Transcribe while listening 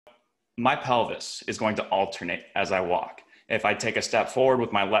my pelvis is going to alternate as I walk. If I take a step forward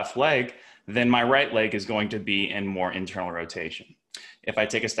with my left leg, then my right leg is going to be in more internal rotation. If I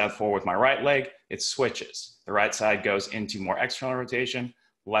take a step forward with my right leg, it switches. The right side goes into more external rotation,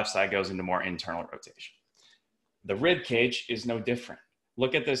 left side goes into more internal rotation. The rib cage is no different.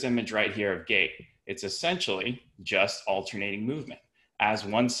 Look at this image right here of gait. It's essentially just alternating movement. As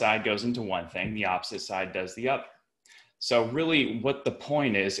one side goes into one thing, the opposite side does the other. So really what the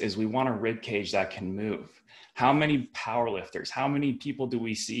point is we want a rib cage that can move. How many powerlifters, how many people do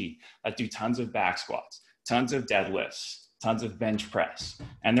we see that do tons of back squats, tons of deadlifts, tons of bench press,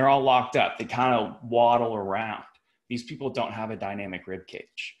 and they're all locked up. They kind of waddle around. These people don't have a dynamic rib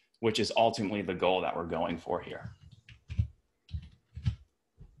cage, which is ultimately the goal that we're going for here.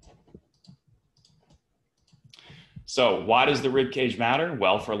 So why does the rib cage matter?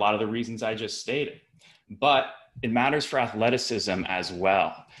 Well, for a lot of the reasons I just stated, but it matters for athleticism as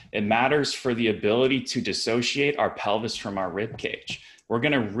well. It matters for the ability to dissociate our pelvis from our rib cage. We're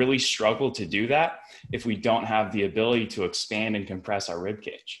going to really struggle to do that if we don't have the ability to expand and compress our rib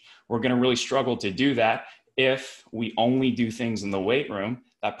cage. We're going to really struggle to do that if we only do things in the weight room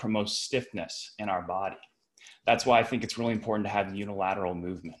that promote stiffness in our body. That's why I think it's really important to have unilateral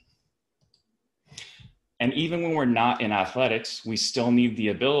movement. And even when we're not in athletics, we still need the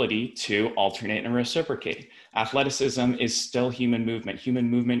ability to alternate and reciprocate. Athleticism is still human movement. Human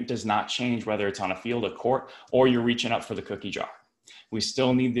movement does not change whether it's on a field, a court, or you're reaching up for the cookie jar. We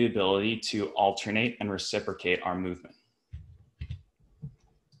still need the ability to alternate and reciprocate our movement.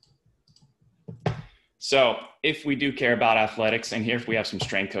 So if we do care about athletics, and here if we have some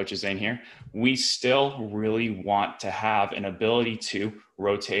strength coaches in here, we still really want to have an ability to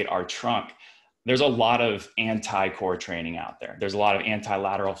rotate our trunk. There's a lot of anti-core training out there. There's a lot of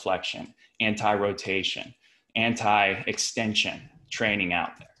anti-lateral flexion, anti-rotation, anti-extension training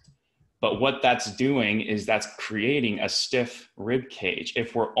out there. But what that's doing is that's creating a stiff rib cage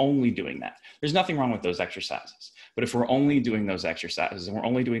if we're only doing that. There's nothing wrong with those exercises. But if we're only doing those exercises and we're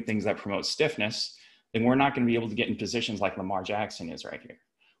only doing things that promote stiffness, then we're not going to be able to get in positions like Lamar Jackson is right here.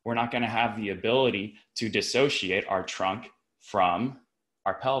 We're not going to have the ability to dissociate our trunk from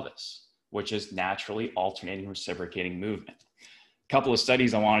our pelvis, which is naturally alternating, reciprocating movement. A couple of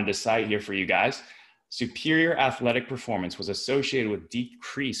studies I wanted to cite here for you guys. Superior athletic performance was associated with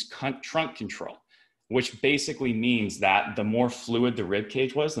decreased trunk control, which basically means that the more fluid the rib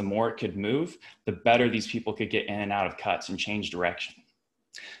cage was, the more it could move, the better these people could get in and out of cuts and change direction.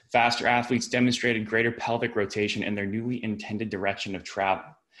 Faster athletes demonstrated greater pelvic rotation in their newly intended direction of travel.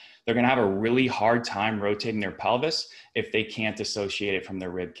 They're going to have a really hard time rotating their pelvis if they can't dissociate it from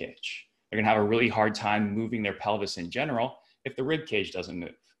their rib cage. They're going to have a really hard time moving their pelvis in general if the rib cage doesn't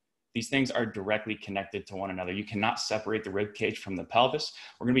move. These things are directly connected to one another. You cannot separate the rib cage from the pelvis.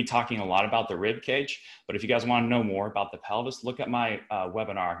 We're going to be talking a lot about the rib cage, but if you guys want to know more about the pelvis, look at my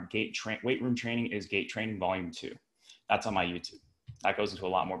webinar, Weight Room Training is Gait Training Volume 2. That's on my YouTube. That goes into a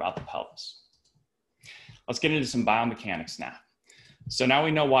lot more about the pelvis. Let's get into some biomechanics now. So now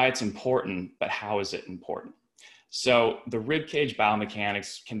we know why it's important, but how is it important? So the rib cage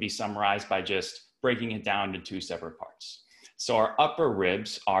biomechanics can be summarized by just breaking it down into two separate parts. So our upper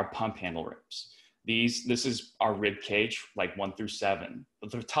ribs are pump handle ribs. This is our rib cage, like 1 through 7, but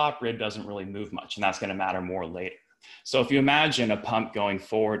the top rib doesn't really move much, and that's going to matter more later. So if you imagine a pump going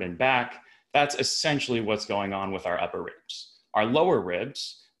forward and back, that's essentially what's going on with our upper ribs. Our lower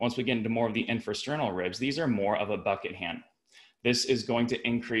ribs, once we get into more of the infrasternal ribs, these are more of a bucket handle. This is going to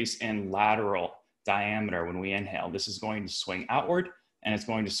increase in lateral diameter when we inhale. This is going to swing outward and it's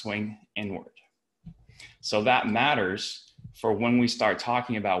going to swing inward. So that matters for when we start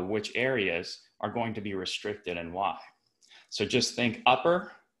talking about which areas are going to be restricted and why. So just think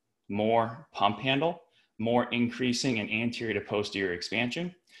upper, more pump handle, more increasing in anterior to posterior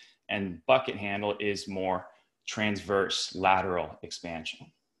expansion, and bucket handle is more transverse lateral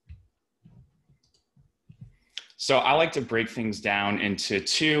expansion. So I like to break things down into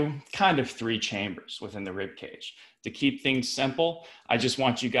kind of three chambers within the rib cage. To keep things simple, I just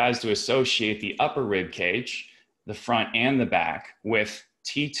want you guys to associate the upper rib cage, the front and the back, with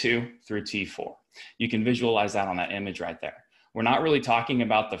T2 through T4. You can visualize that on that image right there. We're not really talking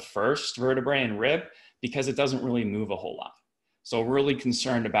about the first vertebrae and rib because it doesn't really move a whole lot. So we're really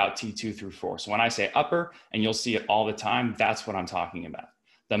concerned about T2 through 4. So when I say upper, and you'll see it all the time, that's what I'm talking about.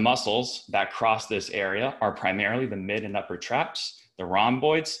 The muscles that cross this area are primarily the mid and upper traps, the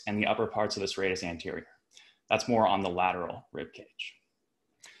rhomboids, and the upper parts of the serratus anterior. That's more on the lateral rib cage.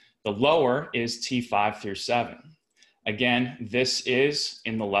 The lower is T5 through 7. Again, this is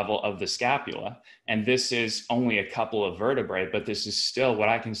in the level of the scapula, and this is only a couple of vertebrae, but this is still what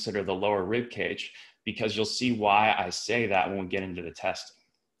I consider the lower rib cage, because you'll see why I say that when we get into the testing.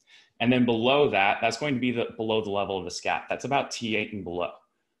 And then below that, that's going to be below the level of the scap. That's about T8 and below.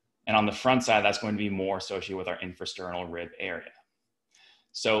 And on the front side, that's going to be more associated with our infrasternal rib area.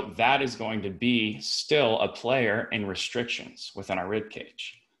 So that is going to be still a player in restrictions within our rib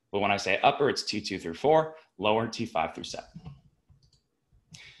cage. But when I say upper, it's T2 through 4, lower T5 through 7.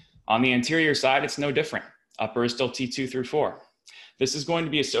 On the anterior side, it's no different. Upper is still T2 through 4. This is going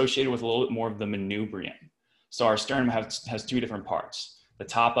to be associated with a little bit more of the manubrium. So our sternum has two different parts. The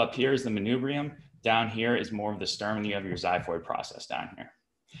top up here is the manubrium. Down here is more of the sternum, and you have your xiphoid process down here.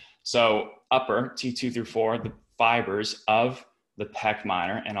 So upper, T2 through 4, the fibers of the pec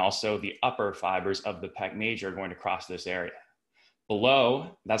minor and also the upper fibers of the pec major are going to cross this area.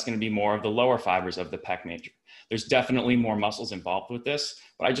 Below, that's going to be more of the lower fibers of the pec major. There's definitely more muscles involved with this,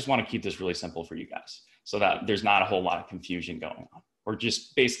 but I just want to keep this really simple for you guys so that there's not a whole lot of confusion going on. We're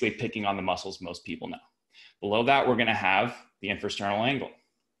just basically picking on the muscles most people know. Below that, we're going to have the infrasternal angle.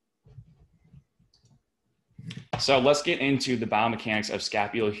 So let's get into the biomechanics of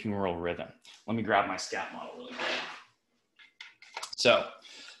scapulohumeral rhythm. Let me grab my scap model really quick. So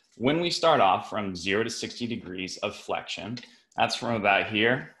when we start off from 0 to 60 degrees of flexion, that's from about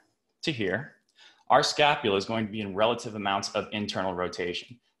here to here, our scapula is going to be in relative amounts of internal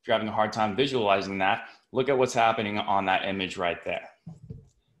rotation. If you're having a hard time visualizing that, look at what's happening on that image right there.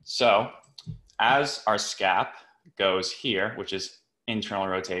 So as our scap goes here, which is internal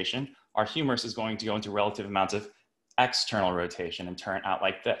rotation, our humerus is going to go into relative amounts of external rotation and turn out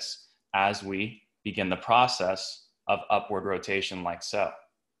like this as we begin the process of upward rotation like so.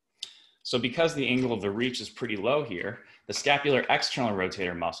 So because the angle of the reach is pretty low here, the scapular external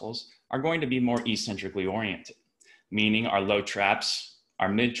rotator muscles are going to be more eccentrically oriented, meaning our low traps, our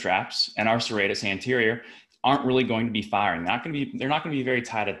mid traps, and our serratus anterior aren't really going to be firing. They're not going to be very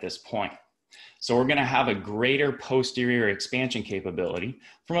tight at this point. So we're going to have a greater posterior expansion capability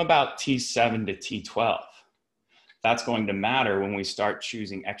from about T7 to T12. That's going to matter when we start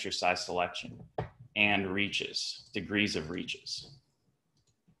choosing exercise selection and reaches, degrees of reaches.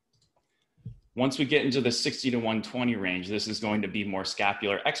 Once we get into the 60 to 120 range, this is going to be more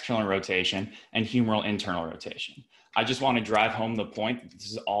scapular external rotation and humeral internal rotation. I just want to drive home the point that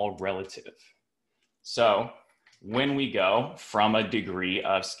this is all relative. So when we go from a degree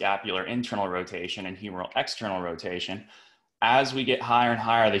of scapular internal rotation and humeral external rotation, as we get higher and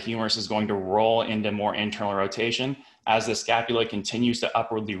higher, the humerus is going to roll into more internal rotation as the scapula continues to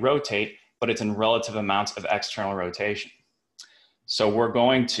upwardly rotate, but it's in relative amounts of external rotation. So we're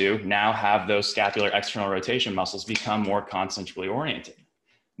going to now have those scapular external rotation muscles become more concentrically oriented,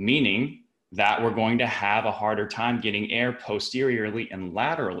 meaning that we're going to have a harder time getting air posteriorly and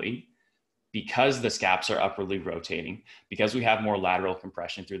laterally because the scaps are upwardly rotating, because we have more lateral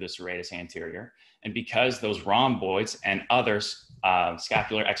compression through the serratus anterior, and because those rhomboids and other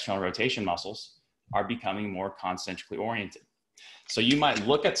scapular external rotation muscles are becoming more concentrically oriented. So you might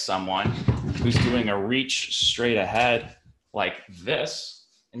look at someone who's doing a reach straight ahead like this,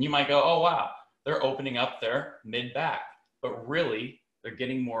 and you might go, oh, wow, they're opening up their mid-back. But really, they're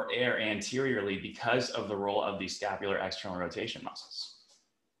getting more air anteriorly because of the role of these scapular external rotation muscles.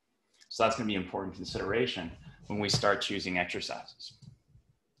 So that's going to be an important consideration when we start choosing exercises.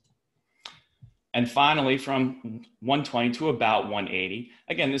 And finally, from 120 to about 180,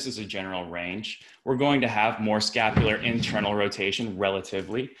 again, this is a general range, we're going to have more scapular internal rotation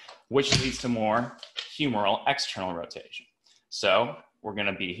relatively, which leads to more humeral external rotation. So we're going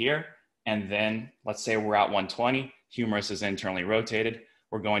to be here, and then let's say we're at 120, humerus is internally rotated.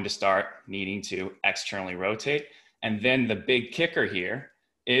 We're going to start needing to externally rotate. And then the big kicker here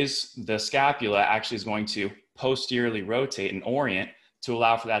is the scapula actually is going to posteriorly rotate and orient to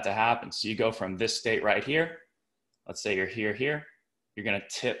allow for that to happen. So you go from this state right here, let's say you're here, you're going to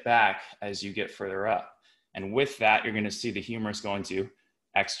tip back as you get further up. And with that, you're going to see the humerus going to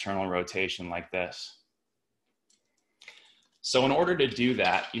external rotation like this. So in order to do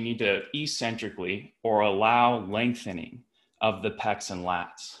that, you need to eccentrically or allow lengthening of the pecs and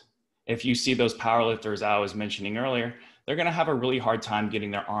lats. If you see those powerlifters I was mentioning earlier, they're going to have a really hard time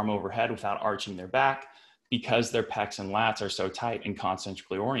getting their arm overhead without arching their back because their pecs and lats are so tight and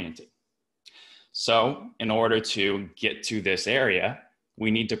concentrically oriented. So in order to get to this area,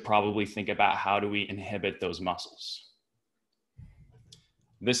 we need to probably think about how do we inhibit those muscles.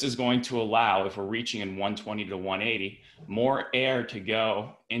 This is going to allow, if we're reaching in 120 to 180, more air to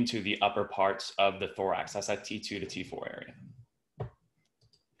go into the upper parts of the thorax. That's that T2 to T4 area.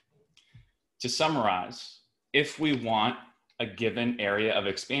 To summarize, if we want a given area of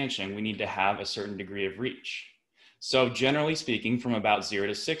expansion, we need to have a certain degree of reach. So generally speaking, from about 0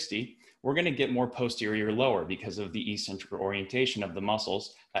 to 60, we're going to get more posterior lower because of the eccentric orientation of the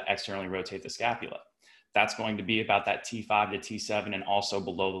muscles that externally rotate the scapula. That's going to be about that T5 to T7 and also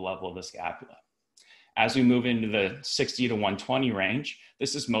below the level of the scapula. As we move into the 60 to 120 range,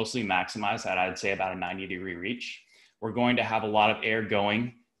 this is mostly maximized at, I'd say, about a 90-degree reach. We're going to have a lot of air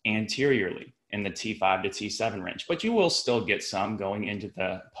going anteriorly in the T5 to T7 range, but you will still get some going into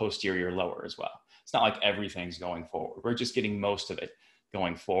the posterior lower as well. It's not like everything's going forward. We're just getting most of it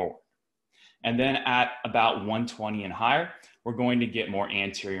going forward. And then at about 120 and higher, we're going to get more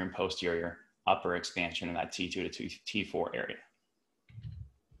anterior and posterior upper expansion in that T2 to T4 area.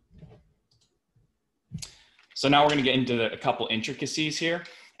 So now we're going to get into a couple intricacies here,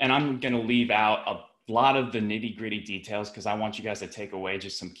 and I'm going to leave out a lot of the nitty-gritty details because I want you guys to take away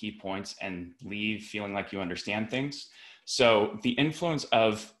just some key points and leave feeling like you understand things. So the influence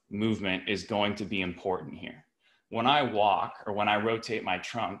of movement is going to be important here. When I walk or when I rotate my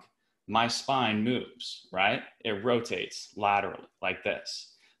trunk, my spine moves, right? It rotates laterally like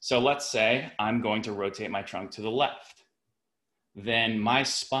this. So let's say I'm going to rotate my trunk to the left. Then my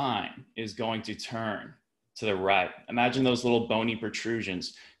spine is going to turn to the right. Imagine those little bony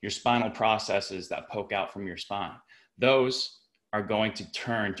protrusions, your spinal processes that poke out from your spine. Those are going to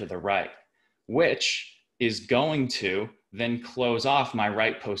turn to the right, which is going to then close off my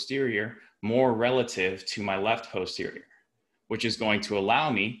right posterior more relative to my left posterior, which is going to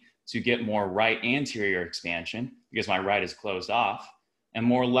allow me to get more right anterior expansion because my right is closed off, and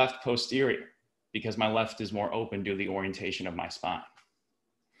more left posterior because my left is more open due to the orientation of my spine.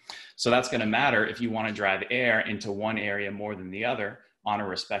 So that's going to matter if you want to drive air into one area more than the other on a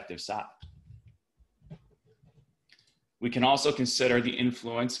respective side. We can also consider the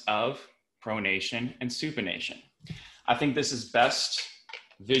influence of pronation and supination. I think this is best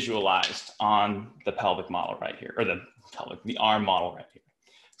visualized on the pelvic model right here, or the arm model right here.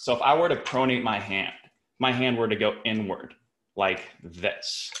 So if I were to pronate my hand were to go inward like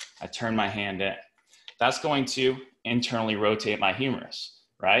this. I turn my hand in. That's going to internally rotate my humerus,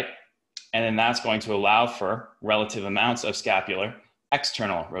 right? And then that's going to allow for relative amounts of scapular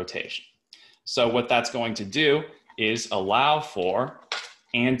external rotation. So what that's going to do is allow for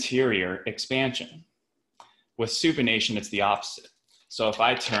anterior expansion. With supination, it's the opposite. So if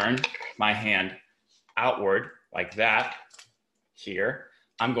I turn my hand outward like that here,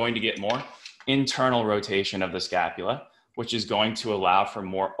 I'm going to get more internal rotation of the scapula, which is going to allow for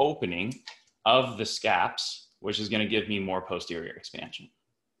more opening of the scaps, which is going to give me more posterior expansion.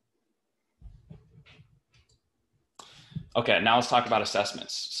 Okay, now let's talk about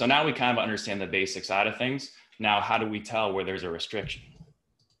assessments. So now we kind of understand the basic side of things. Now, how do we tell where there's a restriction?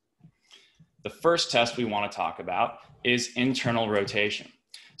 The first test we want to talk about is internal rotation.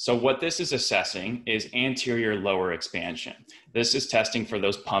 So what this is assessing is anterior lower expansion. This is testing for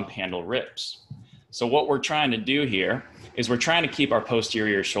those pump handle ribs. So what we're trying to do here is we're trying to keep our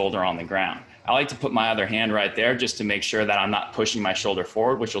posterior shoulder on the ground. I like to put my other hand right there just to make sure that I'm not pushing my shoulder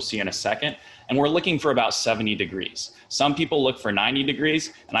forward, which you'll see in a second. And we're looking for about 70 degrees. Some people look for 90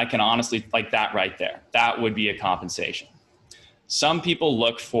 degrees, and I can honestly, like that right there, that would be a compensation. Some people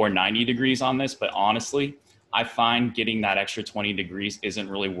look for 90 degrees on this, but honestly, I find getting that extra 20 degrees isn't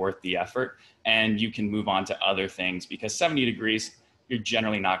really worth the effort, and you can move on to other things because 70 degrees, you're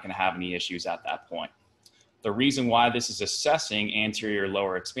generally not going to have any issues at that point. The reason why this is assessing anterior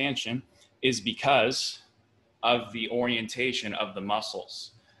lower expansion is because of the orientation of the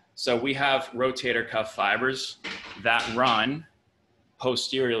muscles. So we have rotator cuff fibers that run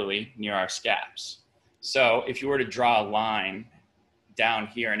posteriorly near our scaps. So if you were to draw a line down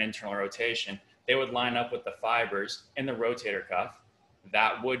here in internal rotation, they would line up with the fibers in the rotator cuff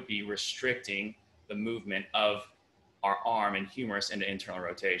that would be restricting the movement of our arm and humerus into internal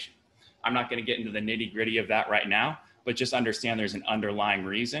rotation. I'm not going to get into the nitty-gritty of that right now, but just understand there's an underlying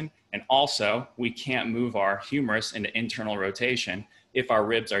reason. And also, we can't move our humerus into internal rotation if our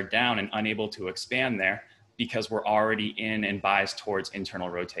ribs are down and unable to expand there because we're already in and biased towards internal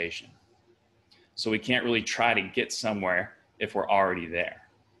rotation. So we can't really try to get somewhere if we're already there.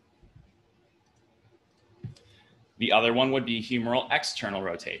 The other one would be humeral external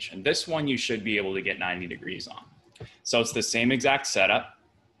rotation. This one you should be able to get 90 degrees on. So it's the same exact setup,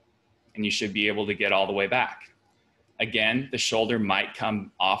 and you should be able to get all the way back. Again, the shoulder might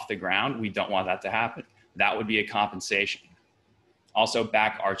come off the ground. We don't want that to happen. That would be a compensation. Also,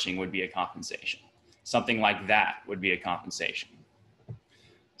 back arching would be a compensation. Something like that would be a compensation.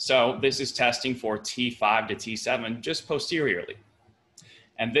 So this is testing for T5 to T7 just posteriorly.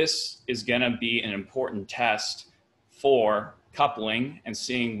 And this is going to be an important test for coupling and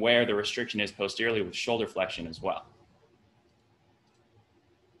seeing where the restriction is posteriorly with shoulder flexion as well.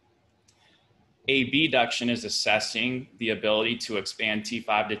 Abduction is assessing the ability to expand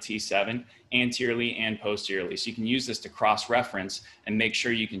T5 to T7 anteriorly and posteriorly. So you can use this to cross-reference and make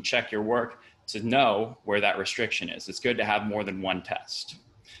sure you can check your work to know where that restriction is. It's good to have more than one test.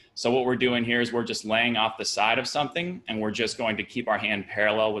 So what we're doing here is we're just laying off the side of something, and we're just going to keep our hand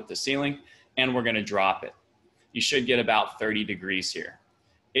parallel with the ceiling, and we're going to drop it. You should get about 30 degrees here.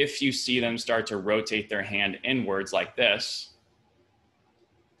 If you see them start to rotate their hand inwards like this,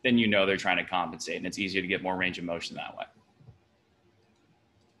 then you know they're trying to compensate, and it's easier to get more range of motion that way.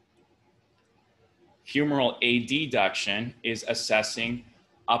 Humeral adduction is assessing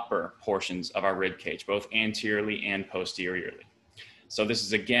upper portions of our rib cage, both anteriorly and posteriorly. So this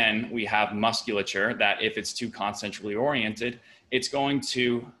is, again, we have musculature that if it's too concentrically oriented, it's going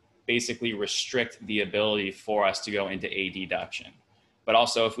to basically restrict the ability for us to go into adduction. But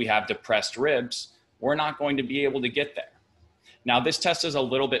also if we have depressed ribs, we're not going to be able to get there. Now this test is a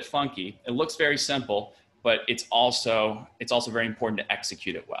little bit funky. It looks very simple, but it's also very important to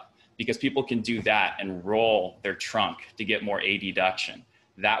execute it well, because people can do that and roll their trunk to get more adduction.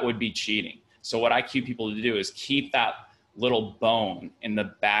 That would be cheating. So what I cue people to do is keep that little bone in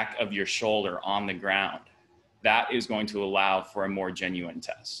the back of your shoulder on the ground. That is going to allow for a more genuine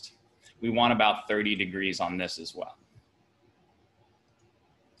test. We want about 30 degrees on this as well.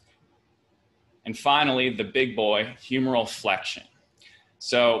 And finally, the big boy, humeral flexion.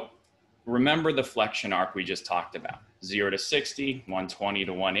 So remember the flexion arc we just talked about: 0 to 60, 120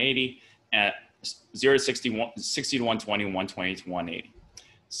 to 180, and 0 to 60, 60 to 120, 120 to 180.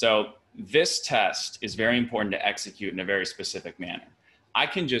 So this test is very important to execute in a very specific manner. I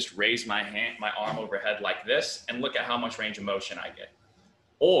can just raise my arm overhead like this and look at how much range of motion I get.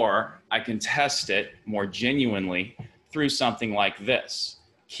 Or I can test it more genuinely through something like this,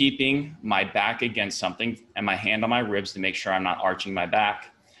 keeping my back against something and my hand on my ribs to make sure I'm not arching my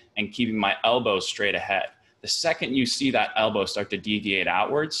back, and keeping my elbow straight ahead. The second you see that elbow start to deviate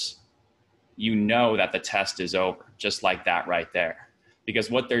outwards, you know that the test is over, just like that right there.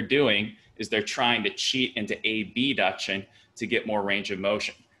 Because what they're doing is they're trying to cheat into abduction to get more range of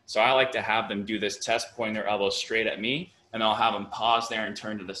motion. So I like to have them do this test, pointing their elbows straight at me, and I'll have them pause there and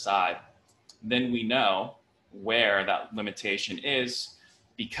turn to the side. Then we know where that limitation is,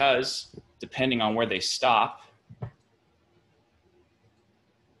 because depending on where they stop,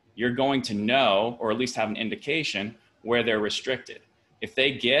 you're going to know, or at least have an indication, where they're restricted. If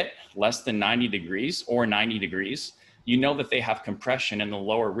they get less than 90 degrees or 90 degrees, you know that they have compression in the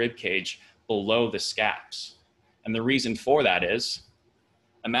lower rib cage below the scaps. And the reason for that is,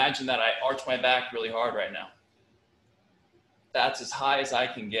 imagine that I arch my back really hard right now. That's as high as I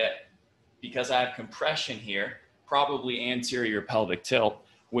can get because I have compression here, probably anterior pelvic tilt,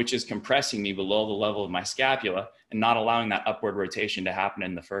 which is compressing me below the level of my scapula and not allowing that upward rotation to happen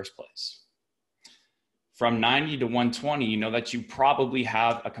in the first place. From 90 to 120, you know that you probably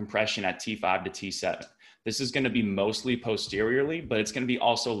have a compression at T5 to T7. This is going to be mostly posteriorly, but it's going to be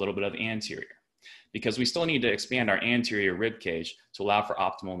also a little bit of anterior, because we still need to expand our anterior rib cage to allow for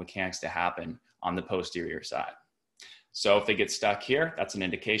optimal mechanics to happen on the posterior side. So if they get stuck here, that's an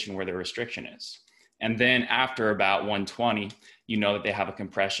indication where the restriction is. And then after about 120, you know that they have a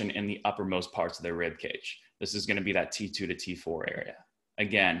compression in the uppermost parts of their rib cage. This is going to be that T2 to T4 area.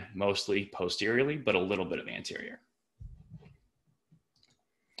 Again, mostly posteriorly, but a little bit of anterior.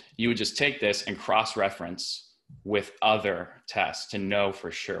 You would just take this and cross-reference with other tests to know for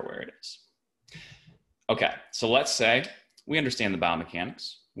sure where it is. Okay, so let's say we understand the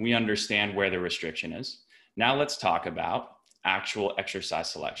biomechanics. We understand where the restriction is. Now let's talk about actual exercise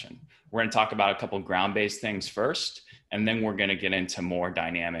selection. We're going to talk about a couple ground-based things first, and then we're going to get into more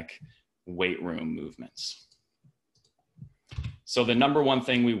dynamic weight room movements. So the number one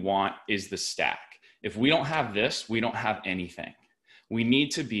thing we want is the stack. If we don't have this, we don't have anything. We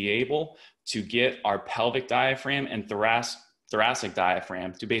need to be able to get our pelvic diaphragm and thoracic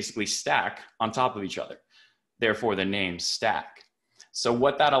diaphragm to basically stack on top of each other. Therefore, the name stack. So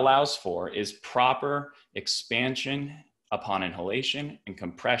what that allows for is proper expansion upon inhalation and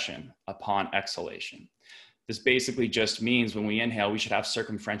compression upon exhalation. This basically just means when we inhale, we should have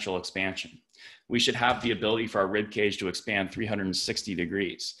circumferential expansion. We should have the ability for our rib cage to expand 360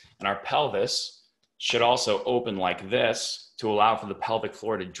 degrees. And our pelvis should also open like this to allow for the pelvic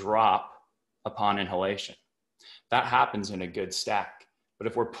floor to drop upon inhalation. That happens in a good stack. But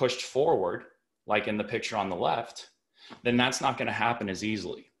if we're pushed forward, like in the picture on the left, then that's not going to happen as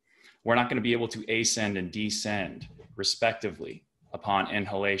easily. We're not going to be able to ascend and descend respectively upon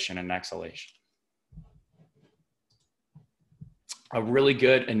inhalation and exhalation. A really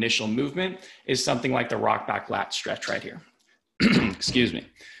good initial movement is something like the rock back lat stretch right here. Excuse me.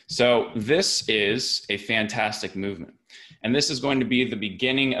 So this is a fantastic movement. And this is going to be the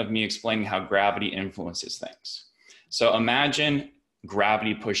beginning of me explaining how gravity influences things. So imagine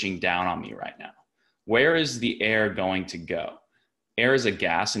gravity pushing down on me right now. Where is the air going to go? Air is a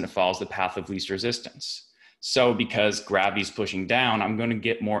gas and it follows the path of least resistance. So because gravity is pushing down, I'm going to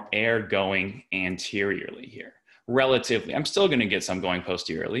get more air going anteriorly here. Relatively, I'm still going to get some going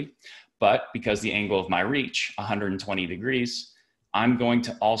posteriorly, but because the angle of my reach, 120 degrees, I'm going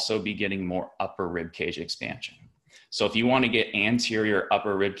to also be getting more upper rib cage expansion. So if you want to get anterior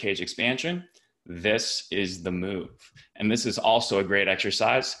upper rib cage expansion, this is the move. And this is also a great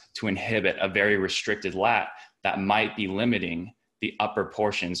exercise to inhibit a very restricted lat that might be limiting the upper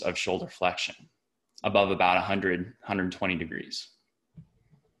portions of shoulder flexion above about 100, 120 degrees.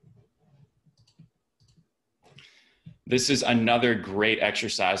 This is another great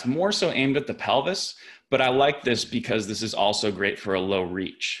exercise, more so aimed at the pelvis, but I like this because this is also great for a low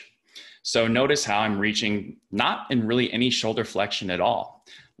reach. So notice how I'm reaching not in really any shoulder flexion at all,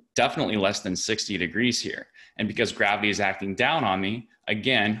 definitely less than 60 degrees here. And because gravity is acting down on me,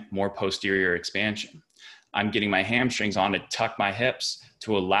 again, more posterior expansion. I'm getting my hamstrings on to tuck my hips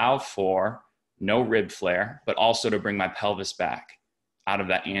to allow for no rib flare, but also to bring my pelvis back out of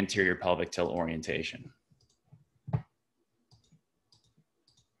that anterior pelvic tilt orientation.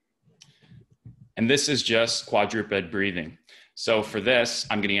 And this is just quadruped breathing. So for this,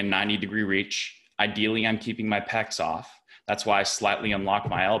 I'm getting a 90-degree reach. Ideally, I'm keeping my pecs off. That's why I slightly unlock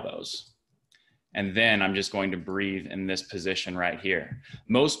my elbows. And then I'm just going to breathe in this position right here.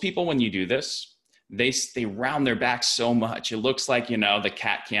 Most people, when you do this, they round their back so much. It looks like, you know, the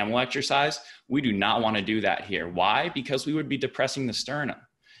cat camel exercise. We do not want to do that here. Why? Because we would be depressing the sternum.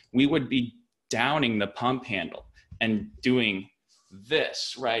 We would be downing the pump handle and doing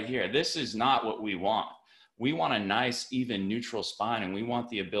this right here. This is not what we want. We want a nice, even neutral spine, and we want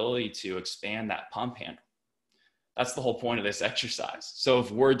the ability to expand that pump handle. That's the whole point of this exercise. So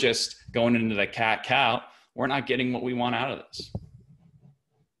if we're just going into the cat-cow, we're not getting what we want out of this.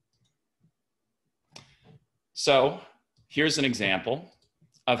 So here's an example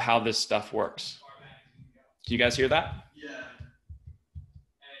of how this stuff works. Do you guys hear that? Yeah.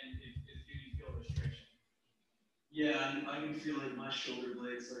 And it's due to feel restriction. Yeah, I can feel like my shoulder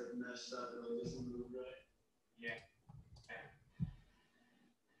blades like messed up and it doesn't move right. Yeah.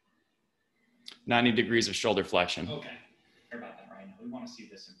 90 degrees of shoulder flexion. Okay. Care about that right now. We want to see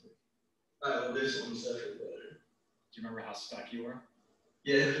this improve. Oh, this one's definitely better. Do you remember how stuck you were?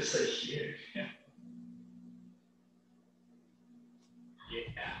 Yeah, it's like here. Yeah.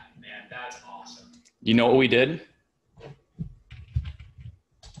 Yeah, man, that's awesome. You know what we did?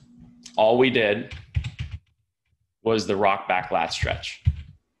 All we did was the rock back lat stretch.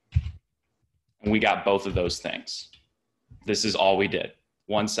 And we got both of those things. This is all we did.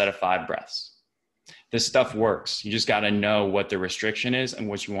 One set of 5 breaths. This stuff works. You just got to know what the restriction is and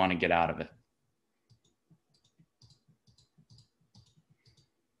what you want to get out of it.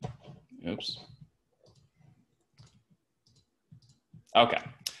 Oops. Okay,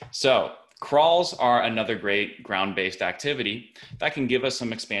 so crawls are another great ground-based activity that can give us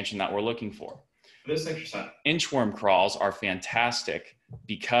some expansion that we're looking for. This exercise. Inchworm crawls are fantastic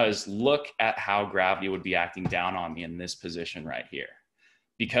because look at how gravity would be acting down on me in this position right here.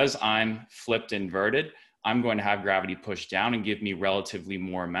 Because I'm flipped inverted, I'm going to have gravity push down and give me relatively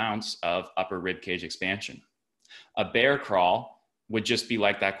more amounts of upper rib cage expansion. A bear crawl would just be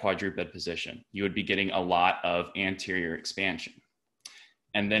like that quadruped position. You would be getting a lot of anterior expansion.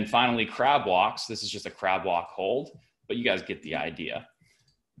 And then finally, crab walks. This is just a crab walk hold, but you guys get the idea.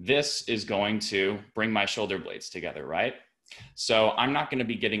 This is going to bring my shoulder blades together, right? So I'm not going to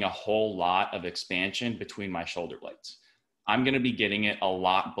be getting a whole lot of expansion between my shoulder blades. I'm going to be getting it a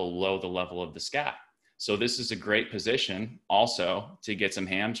lot below the level of the scap. So this is a great position also to get some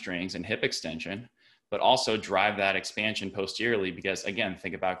hamstrings and hip extension, but also drive that expansion posteriorly because, again,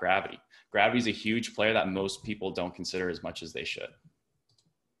 think about gravity. Gravity is a huge player that most people don't consider as much as they should.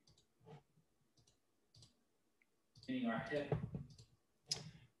 Our hip.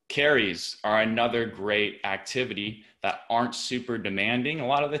 Carries are another great activity that aren't super demanding a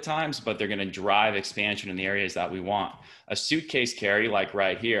lot of the times, but they're going to drive expansion in the areas that we want. A suitcase carry, like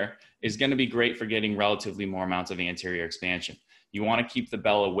right here, is going to be great for getting relatively more amounts of anterior expansion. You want to keep the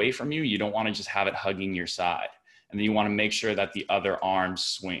bell away from you. You don't want to just have it hugging your side. And then you want to make sure that the other arm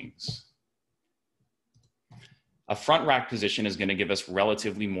swings. A front rack position is going to give us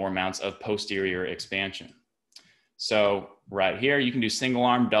relatively more amounts of posterior expansion. So right here, you can do single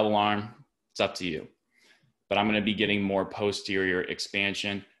arm, double arm, it's up to you. But I'm gonna be getting more posterior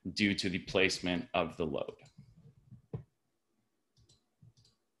expansion due to the placement of the load.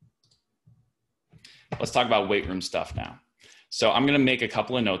 Let's talk about weight room stuff now. So I'm gonna make a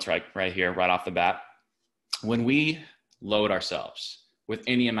couple of notes right here, right off the bat. When we load ourselves with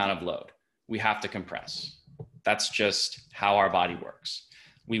any amount of load, we have to compress. That's just how our body works.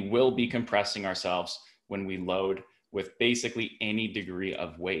 We will be compressing ourselves when we load with basically any degree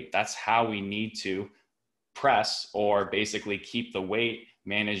of weight. That's how we need to press or basically keep the weight,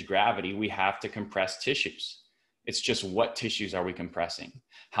 manage gravity. We have to compress tissues. It's just what tissues are we compressing?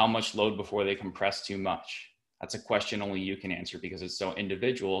 How much load before they compress too much? That's a question only you can answer because it's so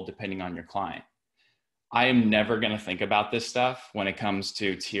individual depending on your client. I am never going to think about this stuff when it comes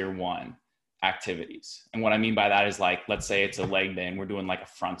to tier 1 activities. And what I mean by that is, like, let's say it's a leg day and we're doing like a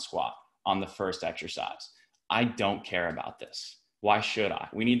front squat on the first exercise. I don't care about this. Why should I?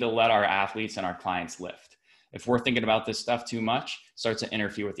 We need to let our athletes and our clients lift. If we're thinking about this stuff too much, it starts to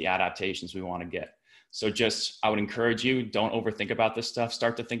interfere with the adaptations we want to get. So I would encourage you, don't overthink about this stuff.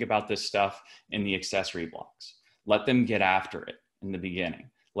 Start to think about this stuff in the accessory blocks. Let them get after it in the beginning.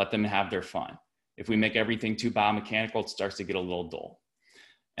 Let them have their fun. If we make everything too biomechanical, it starts to get a little dull.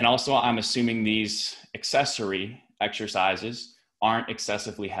 And also, I'm assuming these accessory exercises aren't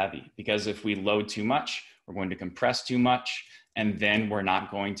excessively heavy, because if we load too much, we're going to compress too much, and then we're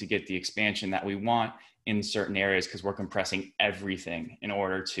not going to get the expansion that we want in certain areas because we're compressing everything in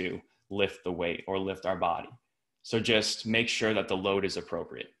order to lift the weight or lift our body. So just make sure that the load is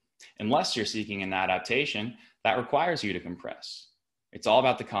appropriate. Unless you're seeking an adaptation that requires you to compress. It's all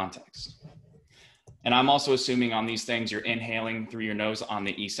about the context. And I'm also assuming on these things, you're inhaling through your nose on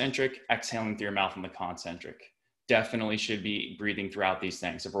the eccentric, exhaling through your mouth on the concentric. Definitely should be breathing throughout these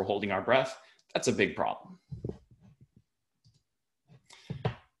things. If we're holding our breath, that's a big problem.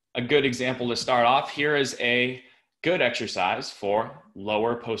 A good example to start off here is a good exercise for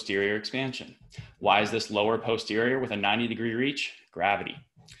lower posterior expansion. Why is this lower posterior with a 90-degree reach? Gravity.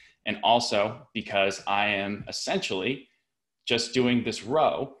 And also because I am essentially just doing this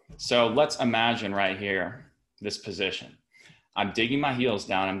row. So let's imagine right here, this position. I'm digging my heels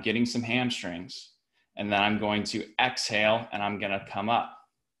down, I'm getting some hamstrings, and then I'm going to exhale and I'm gonna come up.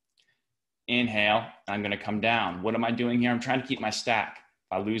 Inhale, I'm gonna come down. What am I doing here? I'm trying to keep my stack.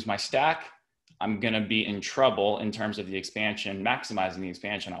 If I lose my stack, I'm gonna be in trouble in terms of the expansion, maximizing the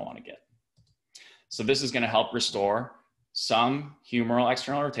expansion I wanna get. So this is gonna help restore some humeral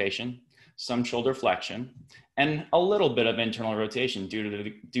external rotation, some shoulder flexion, and a little bit of internal rotation due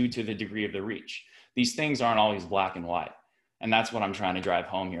to the degree of the reach. These things aren't always black and white. And that's what I'm trying to drive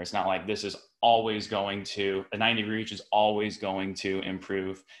home here. It's not like this is always going to, a 90-degree reach is always going to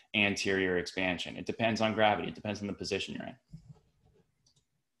improve anterior expansion. It depends on gravity. It depends on the position you're in.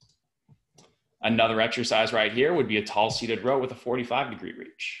 Another exercise right here would be a tall seated row with a 45-degree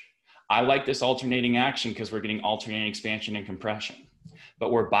reach. I like this alternating action because we're getting alternating expansion and compression,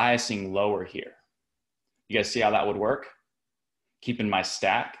 but we're biasing lower here. You guys see how that would work? Keeping my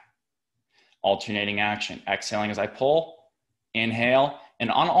stack, alternating action, exhaling as I pull, inhale,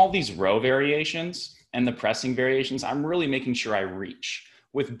 and on all these row variations and the pressing variations, I'm really making sure I reach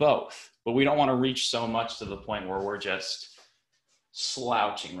with both, but we don't want to reach so much to the point where we're just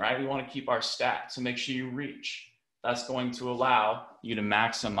slouching, right? We want to keep our stack, so make sure you reach. That's going to allow you to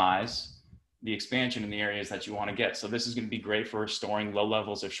maximize the expansion in the areas that you want to get. So this is going to be great for restoring low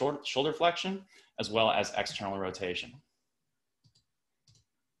levels of shoulder flexion as well as external rotation.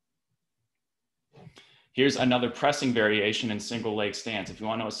 Here's another pressing variation in single leg stance. If you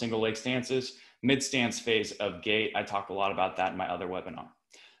want to know what single leg stance is, mid stance phase of gait. I talked a lot about that in my other webinar.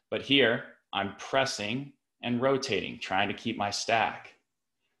 But here I'm pressing and rotating, trying to keep my stack.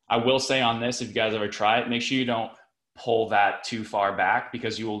 I will say on this, if you guys ever try it, make sure you don't pull that too far back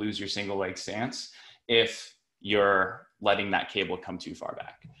because you will lose your single leg stance if you're letting that cable come too far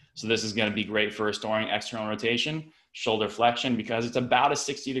back. So this is going to be great for restoring external rotation, shoulder flexion, because it's about a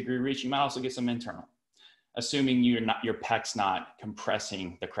 60-degree reach. You might also get some internal, assuming your pec's not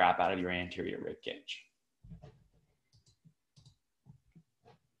compressing the crap out of your anterior rib cage.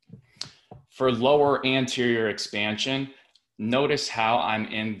 For lower anterior expansion, notice how I'm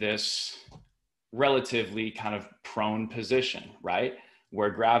in this relatively kind of prone position, right? Where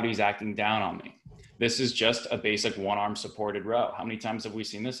gravity is acting down on me. This is just a basic one arm supported row. How many times have we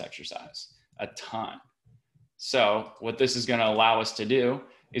seen this exercise? A ton. So what this is going to allow us to do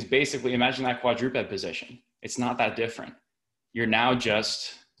is basically imagine that quadruped position. It's not that different. You're now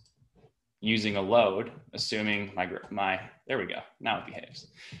just using a load, assuming there we go. Now it behaves.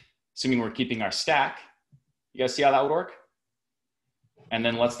 Assuming we're keeping our stack, You guys see how that would work? And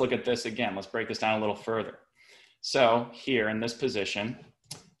then let's look at this again. Let's break this down a little further. So here in this position,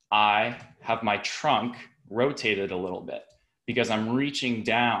 I have my trunk rotated a little bit because I'm reaching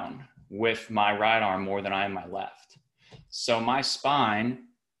down with my right arm more than I am my left. So my spine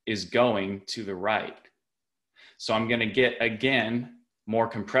is going to the right. So I'm gonna get, again, more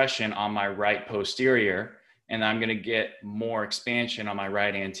compression on my right posterior, and I'm gonna get more expansion on my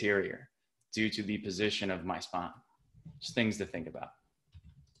right anterior due to the position of my spine. Just things to think about.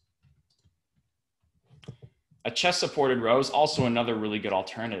 A chest supported row is also another really good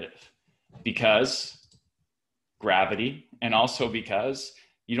alternative because gravity, and also because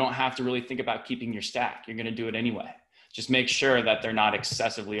you don't have to really think about keeping your stack. You're gonna do it anyway. Just make sure that they're not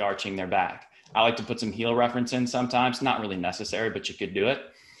excessively arching their back. I like to put some heel reference in sometimes, not really necessary, but you could do it.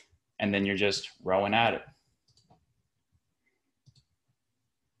 And then you're just rowing at it.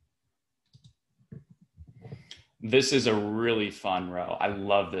 This is a really fun row. I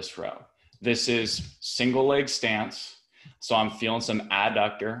love this row. This is single leg stance. So I'm feeling some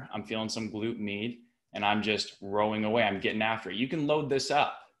adductor, I'm feeling some glute med, and I'm just rowing away. I'm getting after it. You can load this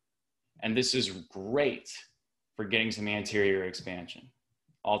up. And this is great for getting some anterior expansion,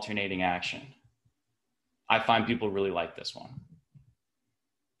 alternating action. I find people really like this one.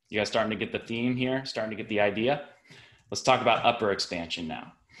 You guys starting to get the theme here, starting to get the idea? Let's talk about upper expansion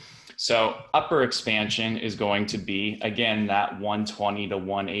now. So upper expansion is going to be, again, that 120 to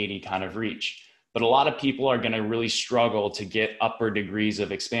 180 kind of reach. But a lot of people are going to really struggle to get upper degrees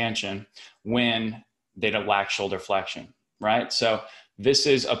of expansion when they don't lack shoulder flexion, right? So this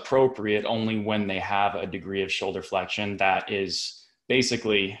is appropriate only when they have a degree of shoulder flexion that is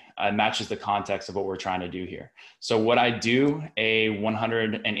basically matches the context of what we're trying to do here. So what I do, a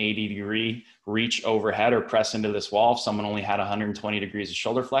 180 degree reach overhead or press into this wall, if someone only had 120 degrees of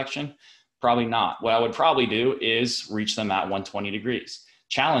shoulder flexion, probably not. What I would probably do is reach them at 120 degrees,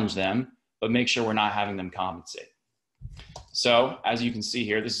 challenge them, but make sure we're not having them compensate. So as you can see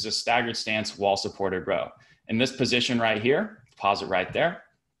here, this is a staggered stance wall supported row. In this position right here, pause it right there.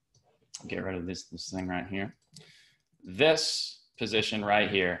 Get rid of this thing right here. This position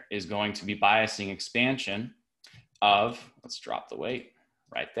right here is going to be biasing expansion of, let's drop the weight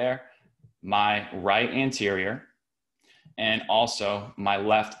right there, my right anterior and also my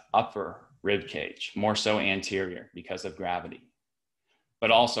left upper rib cage, more so anterior because of gravity. But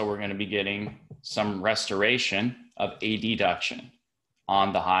also we're going to be getting some restoration of adduction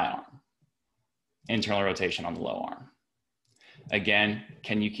on the high arm, internal rotation on the low arm. Again,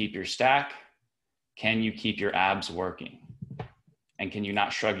 can you keep your stack? Can you keep your abs working? And can you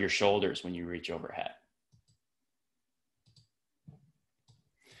not shrug your shoulders when you reach overhead?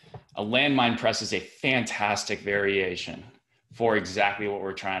 A landmine press is a fantastic variation for exactly what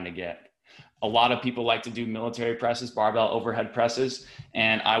we're trying to get. A lot of people like to do military presses, barbell overhead presses,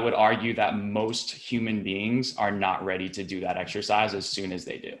 and I would argue that most human beings are not ready to do that exercise as soon as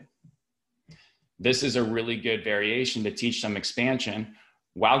they do. This is a really good variation to teach some expansion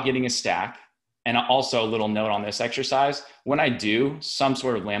while getting a stack. And also a little note on this exercise, when I do some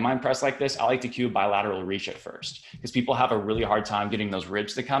sort of landmine press like this, I like to cue bilateral reach at first because people have a really hard time getting those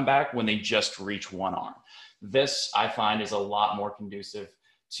ribs to come back when they just reach one arm. This I find is a lot more conducive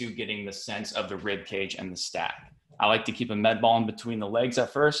to getting the sense of the rib cage and the stack. I like to keep a med ball in between the legs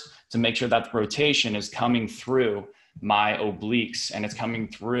at first to make sure that the rotation is coming through my obliques and it's coming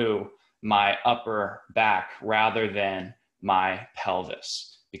through my upper back rather than my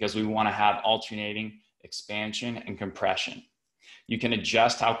pelvis, because we want to have alternating expansion and compression. You can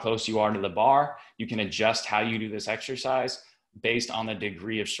adjust how close you are to the bar. You can adjust how you do this exercise based on the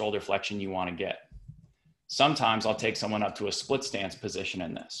degree of shoulder flexion you want to get. Sometimes I'll take someone up to a split stance position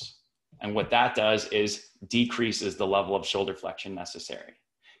in this. And what that does is decreases the level of shoulder flexion necessary.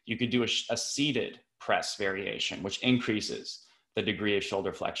 You could do a seated press variation, which increases the degree of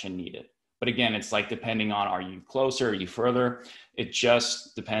shoulder flexion needed. But again, it's like depending on, are you closer, are you further? It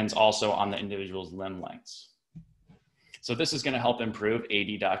just depends also on the individual's limb lengths. So this is going to help improve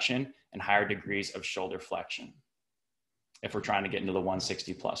adduction and higher degrees of shoulder flexion if we're trying to get into the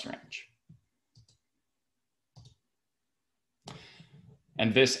 160 plus range.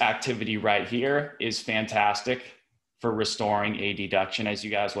 And this activity right here is fantastic for restoring adduction, as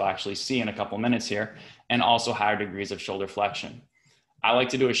you guys will actually see in a couple minutes here, and also higher degrees of shoulder flexion. I like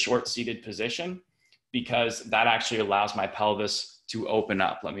to do a short seated position because that actually allows my pelvis to open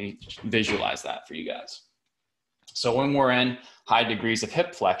up. Let me visualize that for you guys. So when we're in high degrees of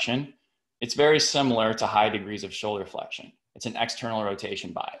hip flexion, it's very similar to high degrees of shoulder flexion. It's an external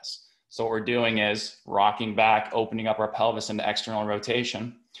rotation bias. So what we're doing is rocking back, opening up our pelvis into external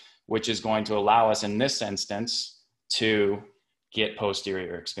rotation. which is going to allow us in this instance to get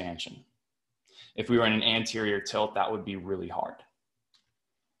posterior expansion. If we were in an anterior tilt, that would be really hard.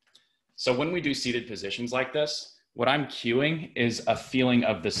 So when we do seated positions like this, what I'm cueing is a feeling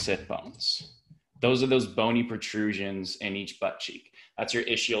of the sit bones. Those are those bony protrusions in each butt cheek. That's your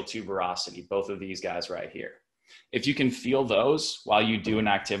ischial tuberosity, both of these guys right here. If you can feel those while you do an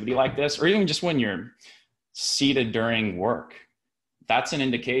activity like this, or even just when you're seated during work, that's an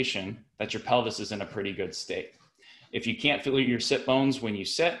indication that your pelvis is in a pretty good state. If you can't feel your sit bones when you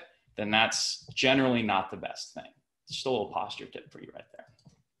sit, then that's generally not the best thing. Just a little posture tip for you right there.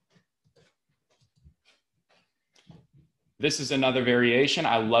 This is another variation.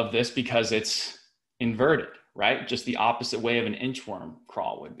 I love this because it's inverted, right? Just the opposite way of an inchworm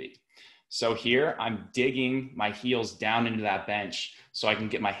crawl would be. So here I'm digging my heels down into that bench so I can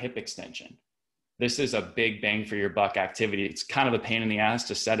get my hip extension. This is a big bang for your buck activity. It's kind of a pain in the ass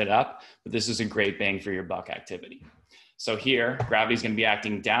to set it up, but this is a great bang for your buck activity. So here, gravity is going to be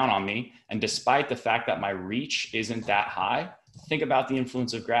acting down on me. And despite the fact that my reach isn't that high, think about the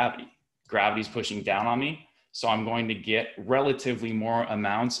influence of gravity. Gravity is pushing down on me. So I'm going to get relatively more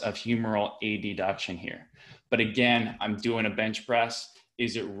amounts of humeral adduction here. But again, I'm doing a bench press.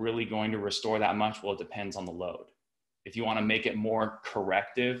 Is it really going to restore that much? Well, it depends on the load. If you want to make it more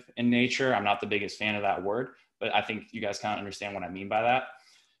corrective in nature, I'm not the biggest fan of that word, but I think you guys kind of understand what I mean by that.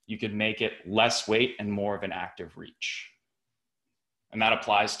 You could make it less weight and more of an active reach. And that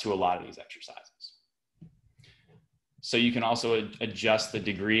applies to a lot of these exercises. So you can also adjust the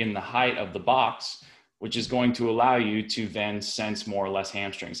degree and the height of the box, which is going to allow you to then sense more or less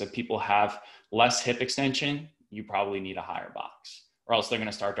hamstrings. If people have less hip extension, you probably need a higher box, or else they're going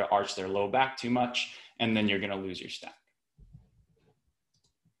to start to arch their low back too much, and then you're going to lose your stack.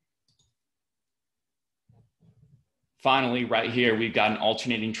 Finally, right here, we've got an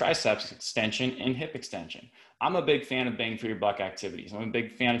alternating triceps extension and hip extension. I'm a big fan of bang for your buck activities. I'm a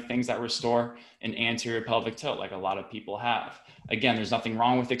big fan of things that restore an anterior pelvic tilt, like a lot of people have. Again, there's nothing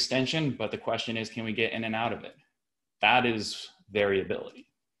wrong with extension, but the question is, can we get in and out of it? That is variability.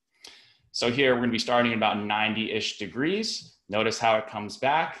 So here, we're gonna be starting at about 90-ish degrees. Notice how it comes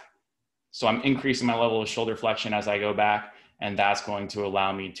back. So I'm increasing my level of shoulder flexion as I go back, and that's going to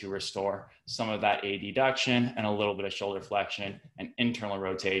allow me to restore some of that adduction and a little bit of shoulder flexion and internal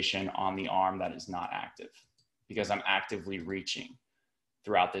rotation on the arm that is not active, because I'm actively reaching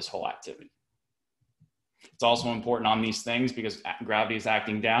throughout this whole activity. It's also important on these things because gravity is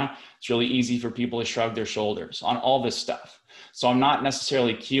acting down. It's really easy for people to shrug their shoulders on all this stuff. So I'm not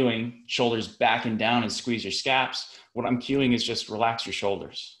necessarily cueing shoulders back and down and squeeze your scaps. What I'm cueing is just relax your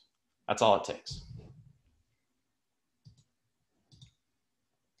shoulders. That's all it takes.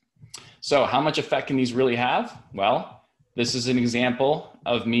 So how much effect can these really have? Well, this is an example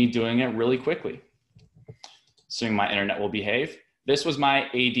of me doing it really quickly. Assuming my internet will behave. This was my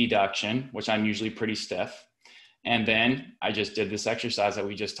adduction, which I'm usually pretty stiff. And then I just did this exercise that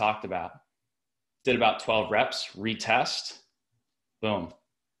we just talked about. Did about 12 reps, retest, boom.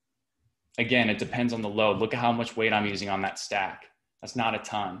 Again, it depends on the load. Look at how much weight I'm using on that stack. That's not a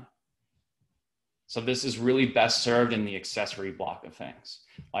ton. So this is really best served in the accessory block of things.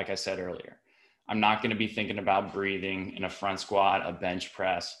 Like I said earlier, I'm not going to be thinking about breathing in a front squat, a bench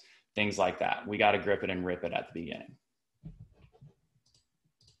press, things like that. We got to grip it and rip it at the beginning.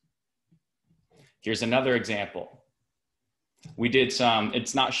 Here's another example. We did some,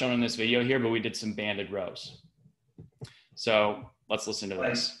 it's not shown in this video here, but we did some banded rows. So let's listen to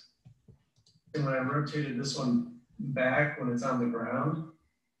this. When I rotated this one back when it's on the ground,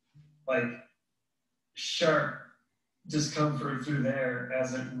 like sharp discomfort through there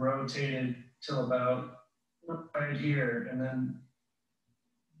as it rotated till about right here, and then.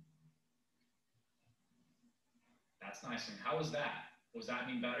 That's nice. And how was that? Was that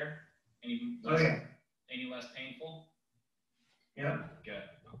any better? Any less painful? Yeah. Good.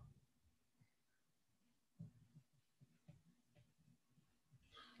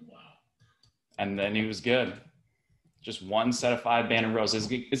 Wow. And then he was good. Just one set of 5 banded rows.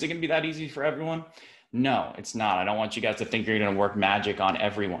 Is it going to be that easy for everyone? No, it's not. I don't want you guys to think you're going to work magic on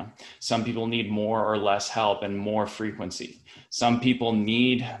everyone. Some people need more or less help and more frequency. Some people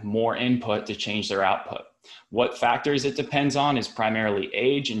need more input to change their output. What factors it depends on is primarily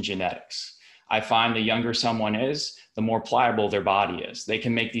age and genetics. I find the younger someone is, the more pliable their body is. They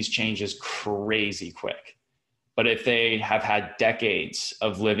can make these changes crazy quick. But if they have had decades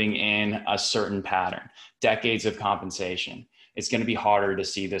of living in a certain pattern, decades of compensation, it's going to be harder to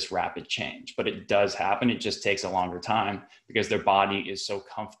see this rapid change. But it does happen. It just takes a longer time because their body is so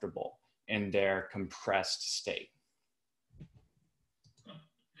comfortable in their compressed state.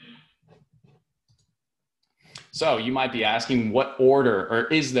 So you might be asking what order, or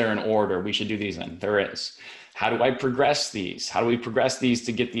is there an order we should do these in? There is. How do I progress these? How do we progress these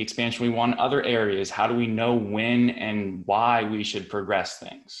to get the expansion we want in other areas? How do we know when and why we should progress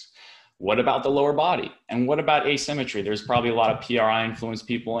things? What about the lower body? And what about asymmetry? There's probably a lot of PRI influenced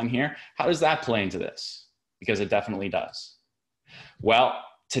people in here. How does that play into this? Because it definitely does. Well,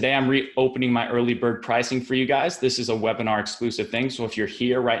 today I'm reopening my early bird pricing for you guys. This is a webinar exclusive thing. So if you're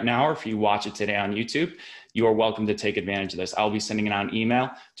here right now, or if you watch it today on YouTube, you are welcome to take advantage of this. I'll be sending out an email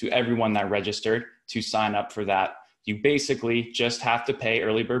to everyone that registered to sign up for that. You basically just have to pay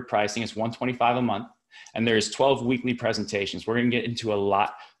early bird pricing. It's $125 a month. And there's 12 weekly presentations. We're going to get into a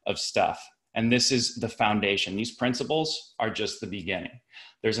lot of stuff. And this is the foundation. These principles are just the beginning.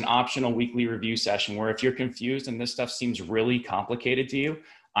 There's an optional weekly review session where if you're confused and this stuff seems really complicated to you,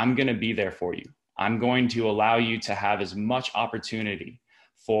 I'm going to be there for you. I'm going to allow you to have as much opportunity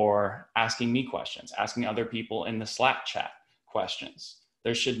for asking me questions, asking other people in the Slack chat questions.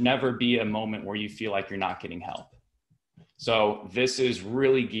 There should never be a moment where you feel like you're not getting help. So this is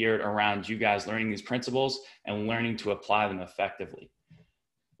really geared around you guys learning these principles and learning to apply them effectively.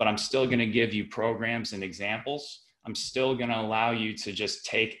 But I'm still going to give you programs and examples. I'm still going to allow you to just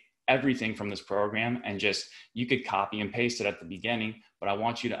take everything from this program and just, you could copy and paste it at the beginning, but I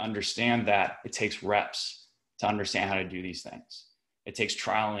want you to understand that it takes reps to understand how to do these things. It takes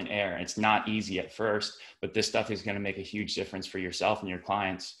trial and error. It's not easy at first, but this stuff is going to make a huge difference for yourself and your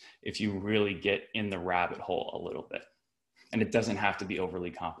clients if you really get in the rabbit hole a little bit. And it doesn't have to be overly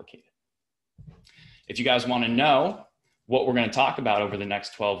complicated. If you guys want to know what we're going to talk about over the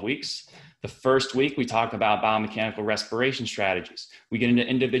next 12 weeks, the first week we talk about biomechanical respiration strategies. We get into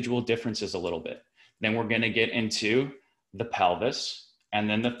individual differences a little bit. Then we're going to get into the pelvis and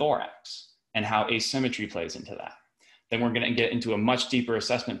then the thorax and how asymmetry plays into that. Then we're going to get into a much deeper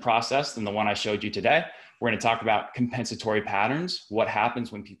assessment process than the one I showed you today. We're going to talk about compensatory patterns, what happens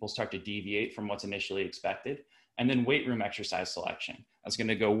when people start to deviate from what's initially expected, and then weight room exercise selection. That's going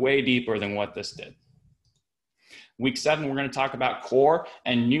to go way deeper than what this did. Week 7, we're going to talk about core,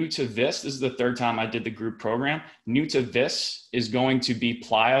 and new to this is the third time I did the group program. New to this is going to be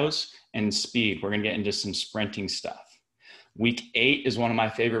plyos and speed. We're going to get into some sprinting stuff. Week 8 is one of my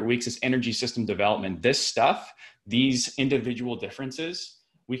favorite weeks. It's energy system development. This stuff, these individual differences,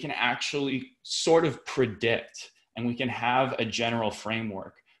 we can actually sort of predict, and we can have a general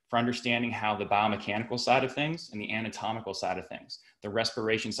framework for understanding how the biomechanical side of things and the anatomical side of things, the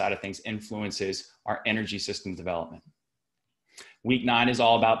respiration side of things influences our energy system development. Week 9 is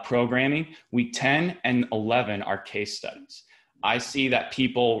all about programming. Week 10 and 11 are case studies. I see that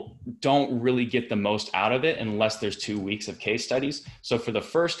people don't really get the most out of it unless there's 2 weeks of case studies. So for the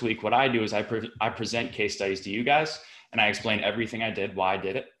first week, what I do is I present case studies to you guys and I explain everything I did, why I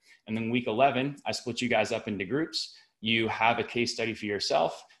did it. And then week 11, I split you guys up into groups. You have a case study for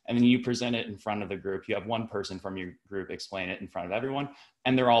yourself, and then you present it in front of the group. You have one person from your group explain it in front of everyone,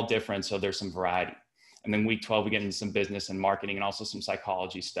 and they're all different, so there's some variety. And then week 12, we get into some business and marketing and also some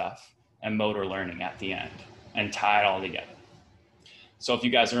psychology stuff and motor learning at the end and tie it all together. So if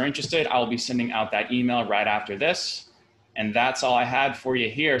you guys are interested, I'll be sending out that email right after this. And that's all I had for you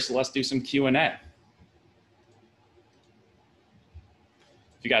here, so let's do some Q&A.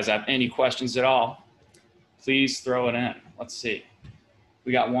 If you guys have any questions at all, please throw it in. Let's see.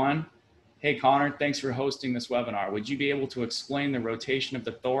 We got one. Hey, Connor, thanks for hosting this webinar. Would you be able to explain the rotation of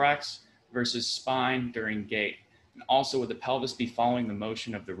the thorax versus spine during gait? And also, would the pelvis be following the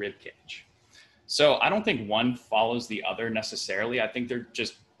motion of the rib cage? So I don't think one follows the other necessarily. I think they're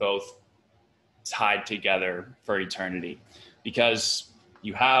just both tied together for eternity because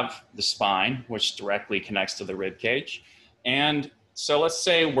you have the spine, which directly connects to the rib cage. And so let's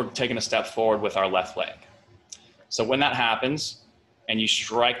say we're taking a step forward with our left leg. So when that happens and you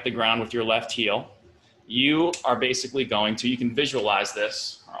strike the ground with your left heel, you are basically going to, you can visualize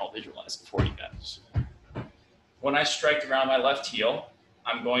this, or I'll visualize it for you guys. When I strike the ground with my left heel,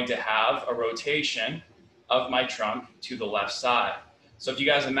 I'm going to have a rotation of my trunk to the left side. So if you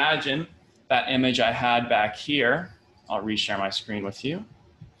guys imagine that image I had back here, I'll reshare my screen with you.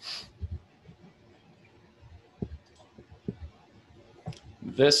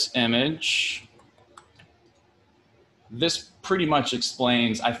 This image, this pretty much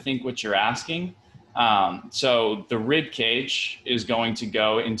explains, I think, what you're asking. So the rib cage is going to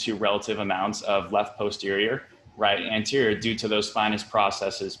go into relative amounts of left posterior, right anterior due to those spinous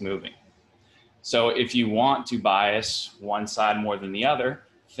processes moving. So if you want to bias one side more than the other,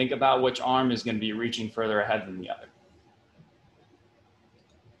 think about which arm is going to be reaching further ahead than the other.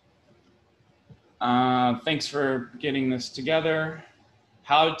 Thanks for getting this together.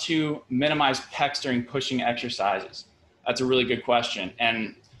 How to minimize pecs during pushing exercises. That's a really good question.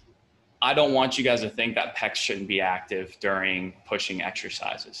 And I don't want you guys to think that pecs shouldn't be active during pushing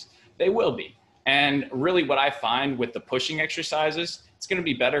exercises. They will be. And really what I find with the pushing exercises, it's going to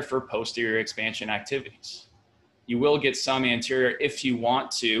be better for posterior expansion activities. You will get some anterior if you want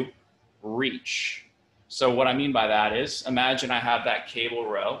to reach. So what I mean by that is, imagine I have that cable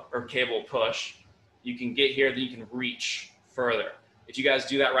row or cable push. You can get here, then you can reach further. If you guys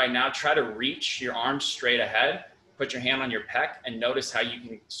do that right now, try to reach your arms straight ahead, put your hand on your pec, and notice how you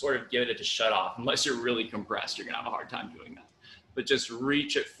can sort of get it to shut off. Unless you're really compressed, you're gonna have a hard time doing that. But just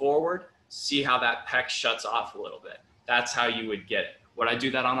reach it forward, see how that pec shuts off a little bit. That's how you would get it. Would I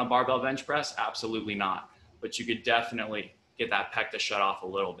do that on a barbell bench press? Absolutely not. But you could definitely get that pec to shut off a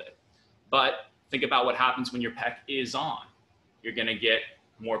little bit. But think about what happens when your pec is on. You're gonna get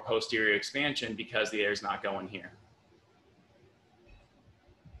more posterior expansion because the air is not going here.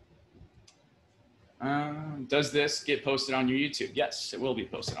 Does this get posted on your YouTube? Yes, it will be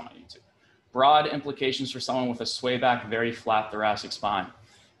posted on my YouTube. Broad implications for someone with a sway back, very flat thoracic spine.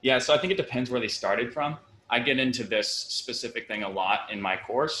 Yeah, so I think it depends where they started from. I get into this specific thing a lot in my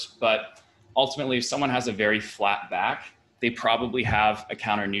course, but ultimately if someone has a very flat back, they probably have a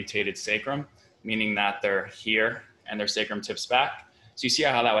counternutated sacrum, meaning that they're here and their sacrum tips back. So you see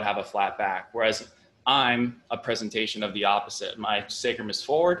how that would have a flat back, whereas I'm a presentation of the opposite. My sacrum is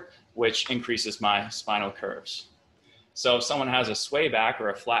forward, which increases my spinal curves. So if someone has a sway back or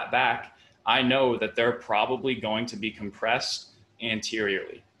a flat back, I know that they're probably going to be compressed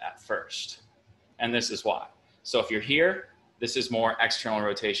anteriorly at first. And this is why. So if you're here, this is more external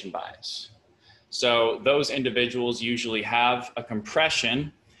rotation bias. So those individuals usually have a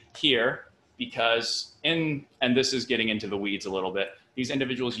compression here because and this is getting into the weeds a little bit, these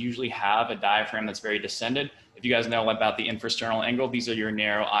individuals usually have a diaphragm that's very descended. If you guys know about the infrasternal angle, these are your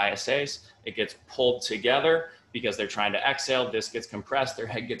narrow ISAs. It gets pulled together because they're trying to exhale. This gets compressed, their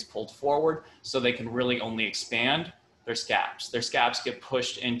head gets pulled forward, so they can really only expand their scaps. Their scaps get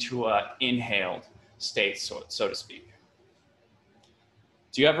pushed into an inhaled state, so to speak.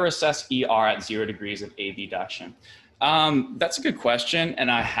 Do you ever assess ER at 0 degrees of abduction? That's a good question, and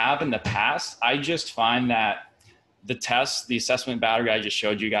I have in the past. I just find that the test, the assessment battery I just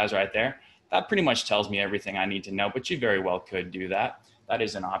showed you guys right there, that pretty much tells me everything I need to know, but you very well could do that. That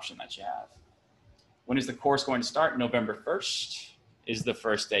is an option that you have. When is the course going to start? November 1st is the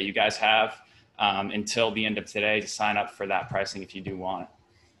first day. You guys have until the end of today to sign up for that pricing if you do want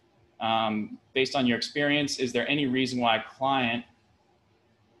it. Based on your experience, is there any reason why a client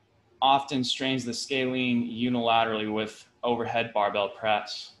often strains the scalene unilaterally with overhead barbell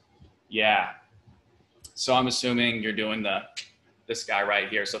press? Yeah. So I'm assuming you're doing this guy right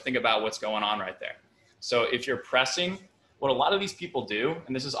here. So think about what's going on right there. So if you're pressing, what a lot of these people do,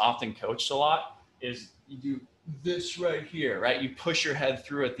 and this is often coached a lot, is you do this right here, right? You push your head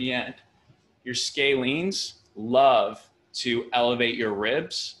through at the end. Your scalenes love to elevate your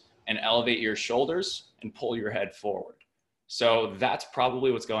ribs and elevate your shoulders and pull your head forward. So that's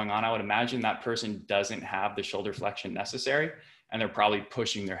probably what's going on. I would imagine that person doesn't have the shoulder flexion necessary, and they're probably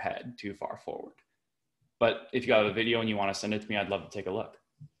pushing their head too far forward. But if you have a video and you want to send it to me, I'd love to take a look.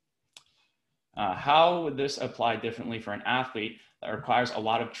 How would this apply differently for an athlete that requires a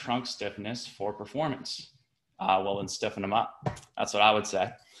lot of trunk stiffness for performance? Well, then stiffen them up. That's what I would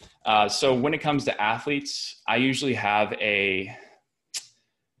say. So when it comes to athletes, I usually have a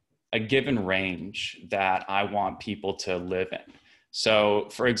given range that I want people to live in. So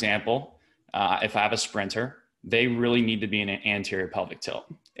for example, if I have a sprinter, they really need to be in an anterior pelvic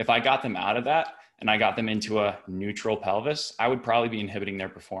tilt. If I got them out of that and I got them into a neutral pelvis, I would probably be inhibiting their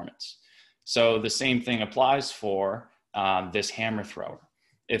performance. So the same thing applies for this hammer thrower.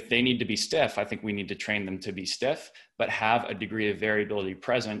 If they need to be stiff, I think we need to train them to be stiff, but have a degree of variability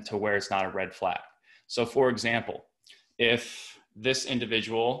present to where it's not a red flag. So for example, if this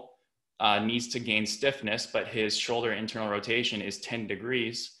individual needs to gain stiffness, but his shoulder internal rotation is 10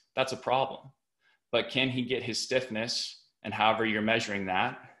 degrees, that's a problem. But can he get his stiffness, and however you're measuring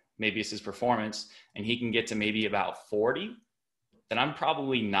that, maybe it's his performance, and he can get to maybe about 40, then I'm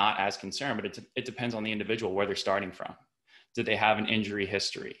probably not as concerned, but it depends on the individual where they're starting from. Did they have an injury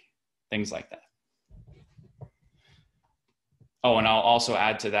history? Things like that. Oh, and I'll also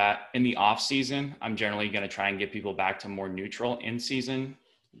add to that, in the off season, I'm generally going to try and get people back to more neutral. In season,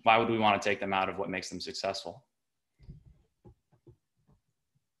 why would we want to take them out of what makes them successful?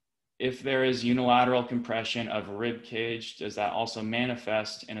 If there is unilateral compression of rib cage, does that also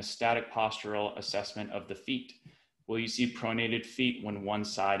manifest in a static postural assessment of the feet? Will you see pronated feet when one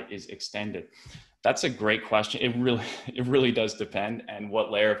side is extended? That's a great question. It really does depend and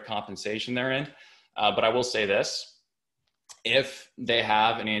what layer of compensation they're in. But I will say this, if they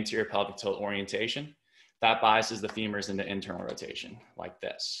have an anterior pelvic tilt orientation, that biases the femurs into internal rotation like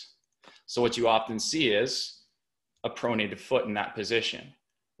this. So what you often see is a pronated foot in that position.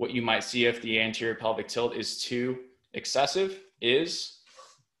 What you might see if the anterior pelvic tilt is too excessive is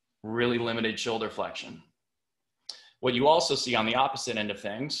really limited shoulder flexion. What you also see on the opposite end of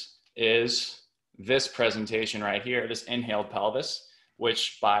things is this presentation right here, this inhaled pelvis,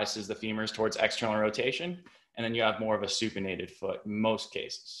 which biases the femurs towards external rotation. And then you have more of a supinated foot in most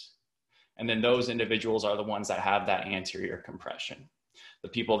cases. And then those individuals are the ones that have that anterior compression. The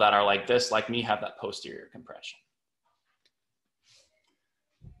people that are like this, like me, have that posterior compression.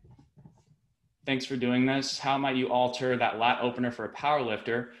 Thanks for doing this. How might you alter that lat opener for a power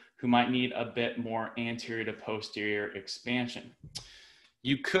lifter who might need a bit more anterior to posterior expansion?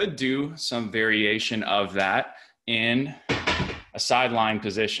 You could do some variation of that in a sideline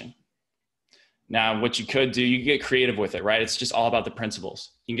position. Now, what you could do, you get creative with it, right? It's just all about the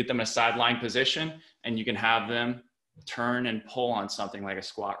principles. You can get them in a sideline position and you can have them turn and pull on something like a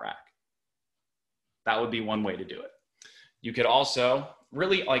squat rack. That would be one way to do it. You could also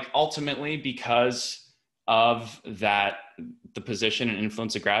really, like, ultimately, because of that, the position and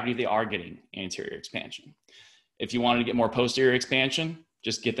influence of gravity, they are getting anterior expansion. If you wanted to get more posterior expansion,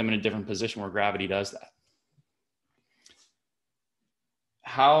 just get them in a different position where gravity does that.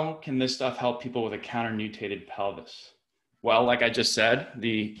 How can this stuff help people with a counter-nutated pelvis? Well, like I just said,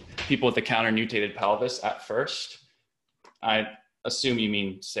 the people with the counter-nutated pelvis at first, I assume you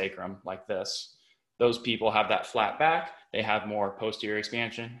mean sacrum, like this. Those people have that flat back. They have more posterior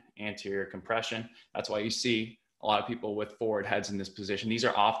expansion, anterior compression. That's why you see a lot of people with forward heads in this position. These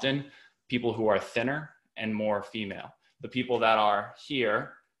are often people who are thinner and more female. The people that are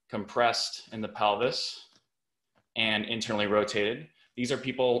here, compressed in the pelvis and internally rotated, these are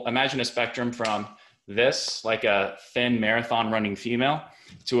people, imagine a spectrum from this, like a thin marathon running female,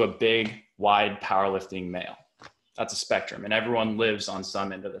 to a big, wide powerlifting male. That's a spectrum, and everyone lives on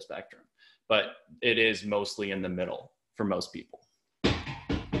some end of the spectrum, but it is mostly in the middle for most people.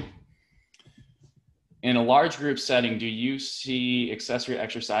 In a large group setting, do you see accessory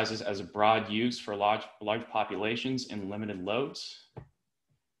exercises as a broad use for large populations in limited loads?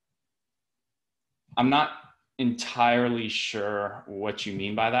 I'm not entirely sure what you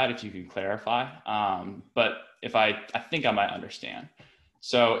mean by that, if you could clarify. But if I think I might understand.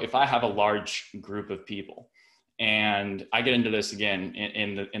 So if I have a large group of people, and I get into this again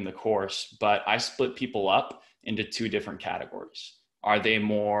in the course, but I split people up into two different categories. Are they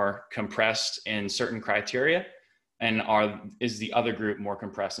more compressed in certain criteria? And is the other group more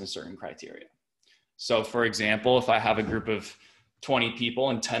compressed in certain criteria? So for example, if I have a group of 20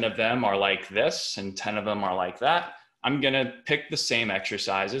 people and 10 of them are like this and 10 of them are like that, I'm gonna pick the same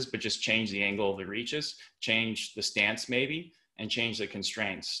exercises, but just change the angle of the reaches, change the stance maybe, and change the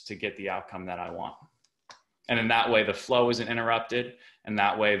constraints to get the outcome that I want. And in that way, the flow isn't interrupted. And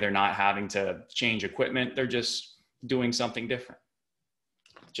that way they're not having to change equipment. They're just doing something different,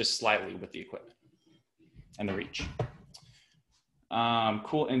 just slightly with the equipment and the reach.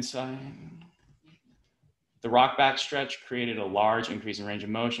 Cool insight. The rock back stretch created a large increase in range of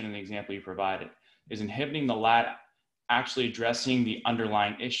motion in the example you provided. Is inhibiting the lat actually addressing the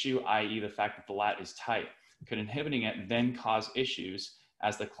underlying issue, i.e. the fact that the lat is tight? Could inhibiting it then cause issues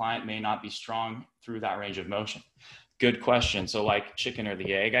as the client may not be strong through that range of motion? Good question. So like chicken or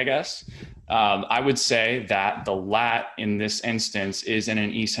the egg, I guess. I would say that the lat in this instance is in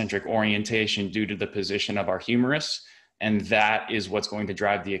an eccentric orientation due to the position of our humerus. And that is what's going to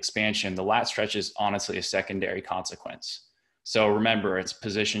drive the expansion. The lat stretch is honestly a secondary consequence. So remember, it's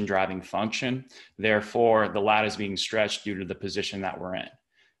position driving function. Therefore, the lat is being stretched due to the position that we're in.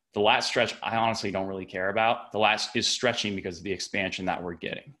 The lat stretch, I honestly don't really care about. The lat is stretching because of the expansion that we're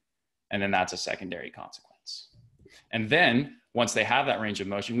getting. And then that's a secondary consequence. And then once they have that range of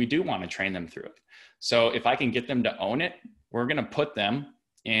motion, we do want to train them through it. So if I can get them to own it, we're going to put them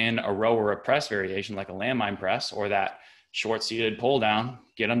in a row or a press variation like a landmine press or that short seated pull down,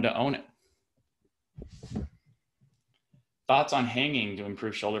 get them to own it. Thoughts on hanging to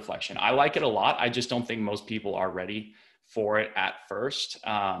improve shoulder flexion? I like it a lot. I just don't think most people are ready for it at first.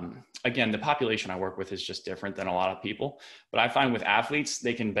 Again, the population I work with is just different than a lot of people, but I find with athletes,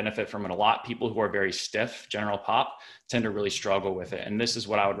 they can benefit from it a lot. People who are very stiff, general pop, tend to really struggle with it. And this is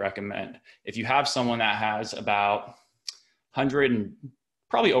what I would recommend. If you have someone that has about 100 and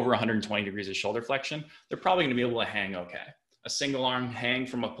probably over 120 degrees of shoulder flexion, they're probably gonna be able to hang okay. A single arm hang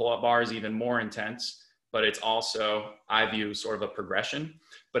from a pull-up bar is even more intense, but it's also, I view, sort of a progression.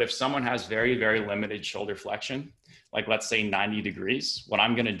 But if someone has very, very limited shoulder flexion, like let's say 90 degrees, what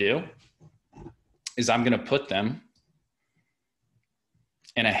I'm gonna do is I'm gonna put them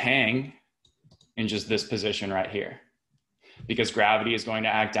in a hang in just this position right here. Because gravity is going to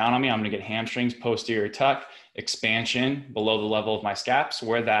act down on me, I'm gonna get hamstrings, posterior tuck, expansion below the level of my scaps,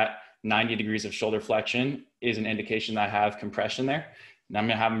 where that 90 degrees of shoulder flexion is an indication that I have compression there. And I'm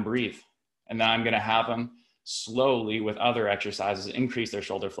gonna have them breathe. And then I'm gonna have them slowly with other exercises increase their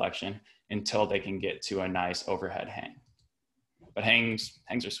shoulder flexion until they can get to a nice overhead hang. But hangs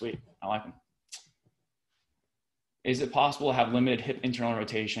are sweet, I like them. Is it possible to have limited hip internal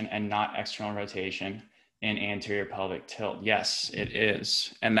rotation and not external rotation in anterior pelvic tilt? Yes, it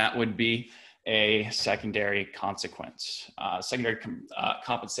is. And that would be a secondary consequence,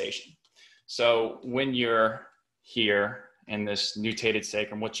 compensation. So when you're here in this nutated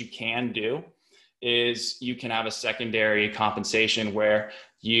sacrum, what you can do is you can have a secondary compensation where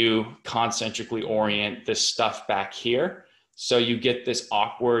you concentrically orient this stuff back here. So you get this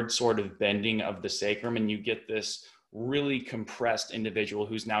awkward sort of bending of the sacrum, and you get this really compressed individual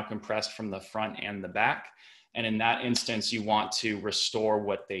who's now compressed from the front and the back. And in that instance, you want to restore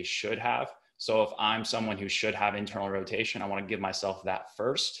what they should have. So if I'm someone who should have internal rotation, I want to give myself that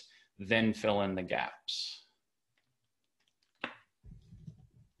first, then fill in the gaps.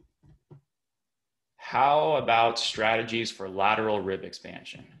 How about strategies for lateral rib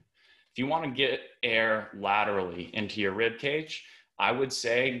expansion? If you want to get air laterally into your rib cage, I would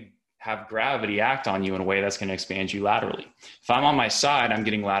say have gravity act on you in a way that's going to expand you laterally. If I'm on my side, I'm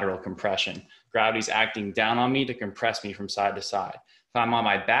getting lateral compression. Gravity's acting down on me to compress me from side to side. If I'm on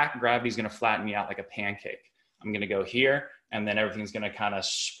my back, gravity's going to flatten me out like a pancake. I'm going to go here, and then everything's going to kind of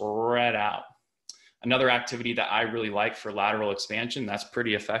spread out. Another activity that I really like for lateral expansion that's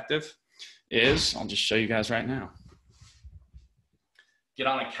pretty effective is, I'll just show you guys right now. Get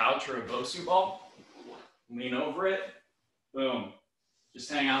on a couch or a Bosu ball, lean over it, boom.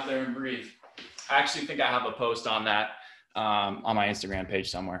 Just hang out there and breathe. I actually think I have a post on that on my Instagram page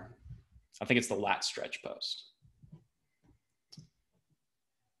somewhere. I think it's the lat stretch post.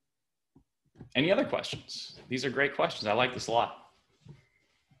 Any other questions? These are great questions. I like this a lot.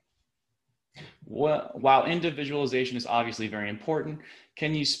 While individualization is obviously very important,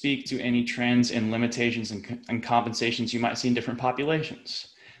 can you speak to any trends and limitations and compensations you might see in different populations?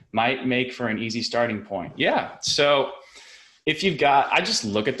 Might make for an easy starting point. Yeah, so if you've got, I just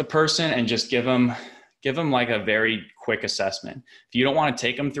look at the person and just give them like a very quick assessment. If you don't want to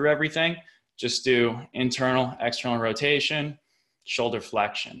take them through everything, just do internal, external rotation, shoulder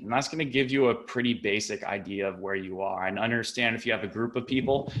flexion. And that's going to give you a pretty basic idea of where you are. And understand if you have a group of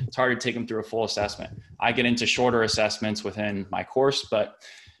people, it's hard to take them through a full assessment. I get into shorter assessments within my course, but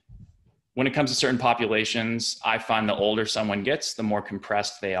when it comes to certain populations, I find the older someone gets, the more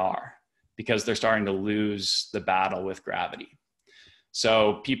compressed they are because they're starting to lose the battle with gravity.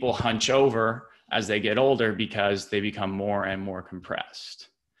 So people hunch over as they get older because they become more and more compressed.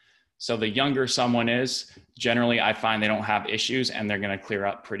 So the younger someone is, generally I find they don't have issues and they're going to clear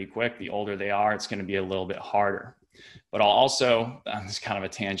up pretty quick. The older they are, it's going to be a little bit harder. But I'll also, this is kind of a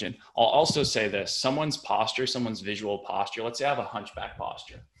tangent, I'll also say this, someone's posture, someone's visual posture, let's say I have a hunchback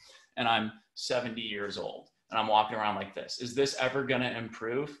posture and I'm 70 years old and I'm walking around like this. Is this ever going to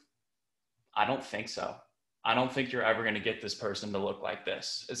improve? I don't think so. I don't think you're ever going to get this person to look like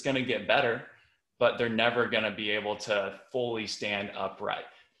this. It's going to get better, but they're never going to be able to fully stand upright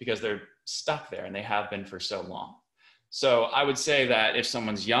because they're stuck there and they have been for so long. So I would say that if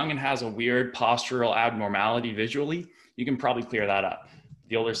someone's young and has a weird postural abnormality visually, you can probably clear that up.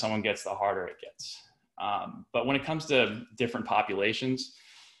 The older someone gets, the harder it gets. But when it comes to different populations,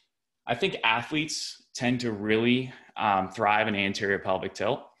 I think athletes tend to really thrive in anterior pelvic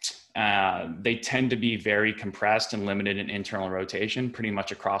tilt. They tend to be very compressed and limited in internal rotation pretty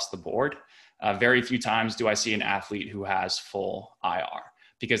much across the board. Very few times do I see an athlete who has full IR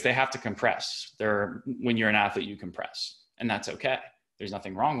because they have to compress. When you're an athlete, you compress, and that's okay. There's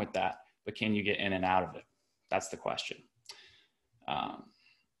nothing wrong with that, but can you get in and out of it? That's the question.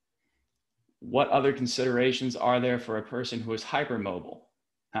 What other considerations are there for a person who is hypermobile,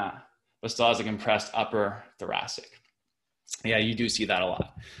 but still has a compressed upper thoracic? Yeah, you do see that a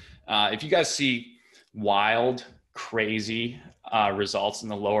lot. If you guys see wild, crazy results in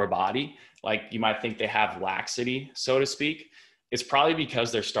the lower body, like you might think they have laxity, so to speak, it's probably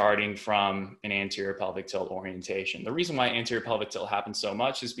because they're starting from an anterior pelvic tilt orientation. The reason why anterior pelvic tilt happens so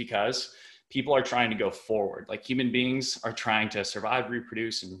much is because people are trying to go forward. Like human beings are trying to survive,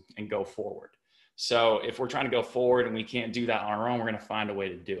 reproduce, and go forward. So if we're trying to go forward and we can't do that on our own, we're going to find a way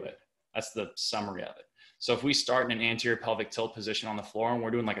to do it. That's the summary of it. So if we start in an anterior pelvic tilt position on the floor and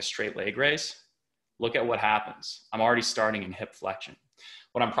we're doing like a straight leg raise, look at what happens. I'm already starting in hip flexion.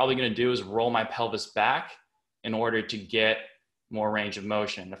 What I'm probably going to do is roll my pelvis back in order to get more range of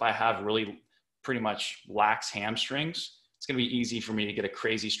motion. If I have really pretty much lax hamstrings, it's going to be easy for me to get a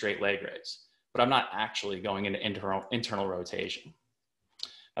crazy straight leg raise, but I'm not actually going into internal rotation.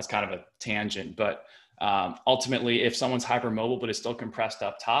 That's kind of a tangent, but ultimately, if someone's hypermobile but is still compressed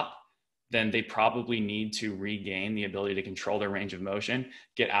up top, then they probably need to regain the ability to control their range of motion,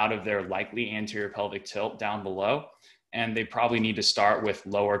 get out of their likely anterior pelvic tilt down below, and they probably need to start with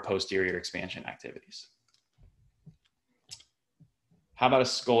lower posterior expansion activities. How about a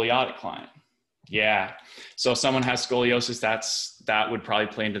scoliotic client? Yeah, so if someone has scoliosis, that would probably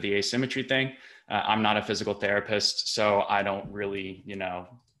play into the asymmetry thing. I'm not a physical therapist, so I don't really,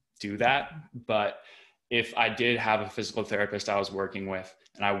 do that. But if I did have a physical therapist I was working with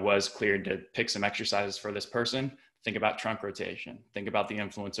and I was cleared to pick some exercises for this person, think about trunk rotation, think about the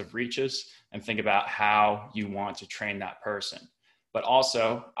influence of reaches, and think about how you want to train that person. But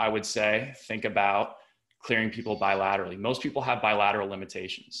also, I would say, think about clearing people bilaterally. Most people have bilateral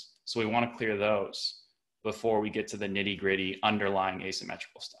limitations, so we want to clear those before we get to the nitty-gritty underlying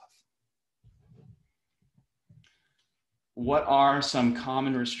asymmetrical stuff. What are some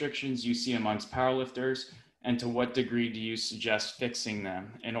common restrictions you see amongst powerlifters, and to what degree do you suggest fixing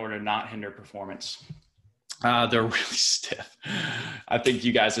them in order to not hinder performance? They're really stiff. I think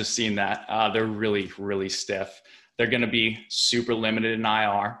you guys have seen that. They're really, really stiff. They're going to be super limited in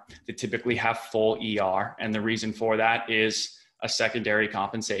IR. They typically have full ER, and the reason for that is a secondary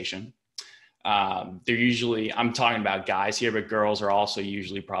compensation. They're usually, I'm talking about guys here, but girls are also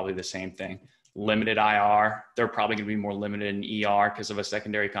usually probably the same thing. Limited IR, they're probably going to be more limited in ER because of a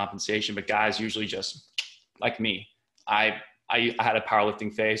secondary compensation, but guys usually just like me. I had a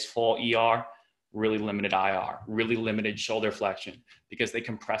powerlifting phase, full ER, really limited IR, really limited shoulder flexion because they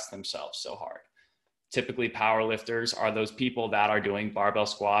compress themselves so hard. Typically, powerlifters are those people that are doing barbell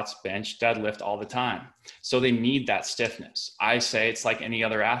squats, bench, deadlift all the time. So they need that stiffness. I say it's like any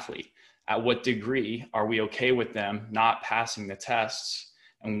other athlete. At what degree are we okay with them not passing the tests?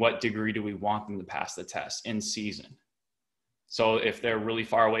 And what degree do we want them to pass the test in season? So if they're really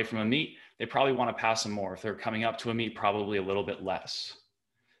far away from a meet, they probably want to pass them more. If they're coming up to a meet, probably a little bit less.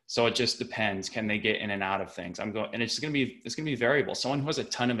 So it just depends. Can they get in and out of things? And it's going to be variable. Someone who has a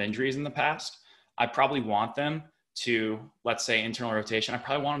ton of injuries in the past, I probably want them to, let's say internal rotation, I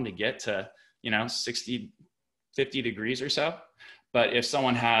probably want them to get to, 60, 50 degrees or so. But if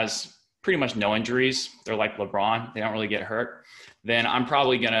someone has pretty much no injuries, they're like LeBron, they don't really get hurt, then I'm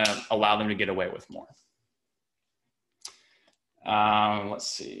probably going to allow them to get away with more. Let's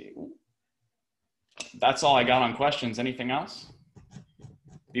see. That's all I got on questions. Anything else?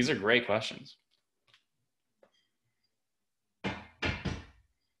 These are great questions.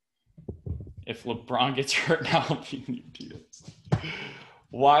 If LeBron gets hurt now, I'll be in UPS.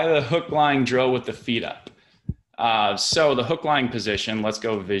 Why the hook lying drill with the feet up? So the hook lying position, let's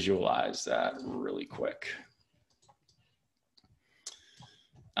go visualize that really quick.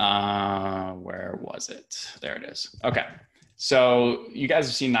 Where was it? There it is. Okay. So you guys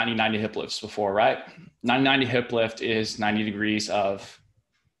have seen 90-90 hip lifts before, right? 90-90 hip lift is 90 degrees of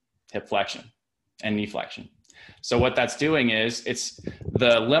hip flexion and knee flexion. So what that's doing is it's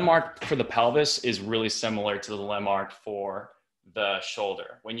the limb arc for the pelvis is really similar to the limb arc for the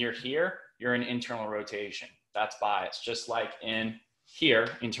shoulder. When you're here, you're in internal rotation. That's bias, just like in here,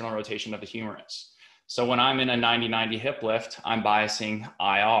 internal rotation of the humerus. So when I'm in a 90-90 hip lift, I'm biasing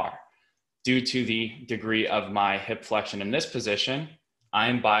IR. Due to the degree of my hip flexion in this position,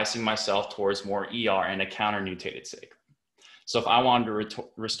 I'm biasing myself towards more ER and a counter-nutated sacrum. So if I wanted to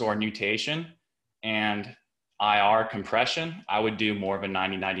restore nutation and IR compression, I would do more of a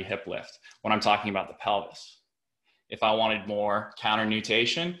 90-90 hip lift when I'm talking about the pelvis. If I wanted more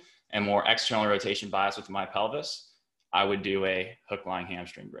counter-nutation and more external rotation bias with my pelvis, I would do a hook-lying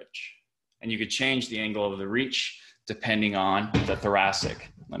hamstring bridge. And you could change the angle of the reach depending on the thoracic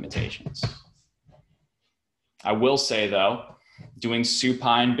limitations. I will say though, doing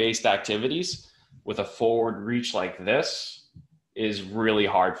supine-based activities with a forward reach like this is really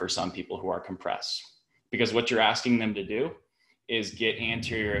hard for some people who are compressed, because what you're asking them to do is get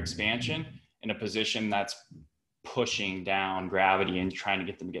anterior expansion in a position that's pushing down gravity and trying to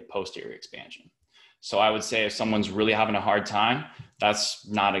get them to get posterior expansion. So I would say if someone's really having a hard time, that's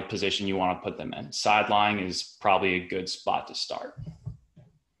not a position you want to put them in. Side lying is probably a good spot to start.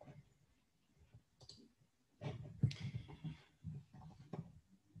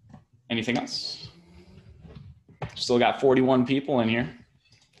 Anything else? Still got 41 people in here.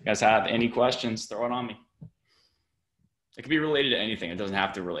 You guys have any questions, throw it on me. It could be related to anything. It doesn't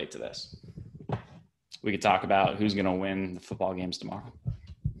have to relate to this. We could talk about who's going to win the football games tomorrow.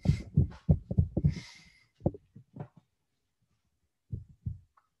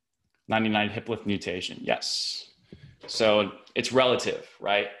 '99 hip lift mutation. Yes. So it's relative,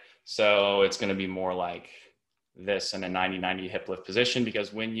 right? So it's going to be more like this in a 90-90 hip lift position,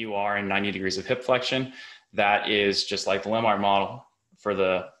 because when you are in 90 degrees of hip flexion, that is just like the Lemart model for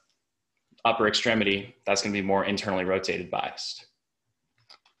the upper extremity. That's going to be more internally rotated biased.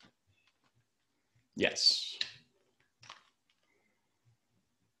 Yes.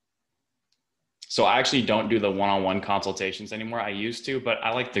 So I actually don't do the one-on-one consultations anymore. I used to, but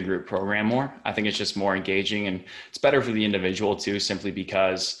I like the group program more. I think it's just more engaging, and it's better for the individual too, simply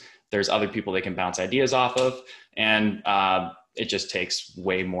because there's other people they can bounce ideas off of, and it just takes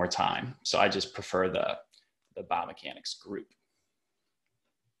way more time. So I just prefer the biomechanics group.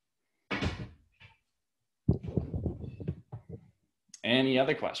 Any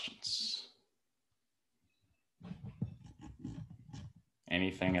other questions?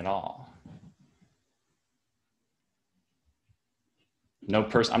 Anything at all? No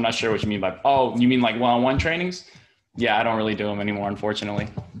person. I'm not sure what you mean by, oh, you mean like one-on-one trainings? Yeah, I don't really do them anymore, unfortunately.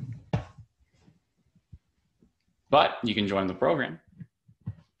 But you can join the program.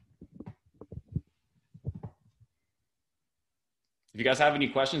 If you guys have any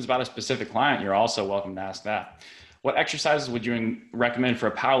questions about a specific client, you're also welcome to ask that. What exercises would you recommend for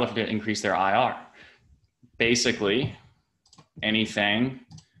a powerlifter to increase their IR? Basically, anything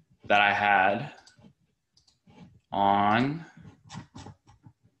that I had on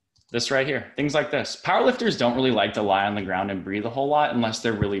this right here, things like this. Powerlifters don't really like to lie on the ground and breathe a whole lot unless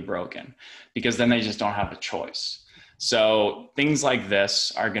they're really broken, because then they just don't have a choice. So things like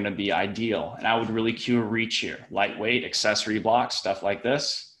this are going to be ideal. And I would really cue a reach here, lightweight, accessory blocks, stuff like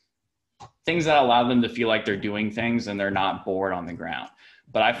this. Things that allow them to feel like they're doing things and they're not bored on the ground.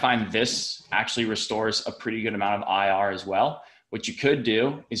 But I find this actually restores a pretty good amount of IR as well. What you could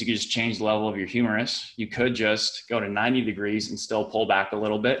do is you could just change the level of your humerus. You could just go to 90 degrees and still pull back a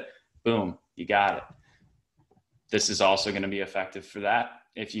little bit. Boom, you got it. This is also going to be effective for that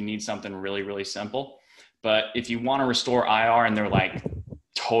if you need something really, really simple. But if you want to restore IR and they're like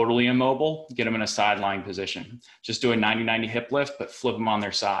totally immobile, get them in a sideline position. Just do a 90-90 hip lift, but flip them on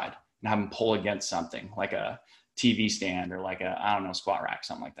their side and have them pull against something like a TV stand or like a, I don't know, squat rack,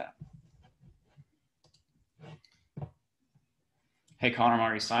 something like that. Hey, Connor, I'm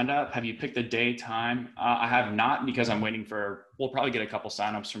already signed up. Have you picked a day, time? I have not, because I'm waiting for, we'll probably get a couple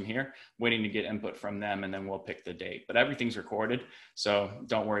signups from here, waiting to get input from them, and then we'll pick the date. But everything's recorded, so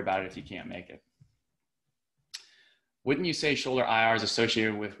don't worry about it if you can't make it. Wouldn't you say shoulder IR is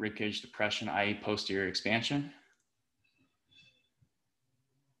associated with ribcage depression, i.e. posterior expansion?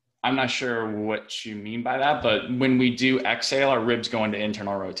 I'm not sure what you mean by that, but when we do exhale, our ribs go into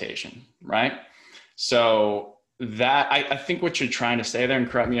internal rotation, right? So that, I think what you're trying to say there, and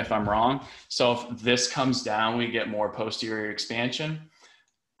correct me if I'm wrong. So if this comes down, we get more posterior expansion.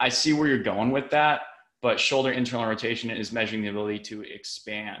 I see where you're going with that, but shoulder internal rotation is measuring the ability to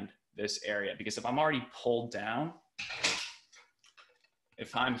expand this area. Because if I'm already pulled down,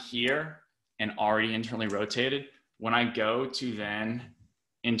 if I'm here and already internally rotated, when I go to then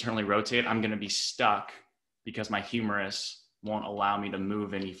internally rotate, I'm going to be stuck because my humerus won't allow me to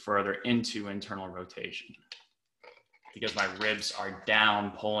move any further into internal rotation because my ribs are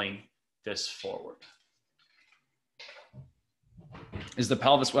down pulling this forward. Is the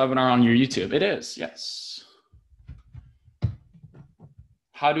pelvis webinar on your YouTube? It is, yes.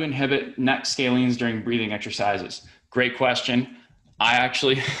 How to inhibit neck scalenes during breathing exercises? Great question. I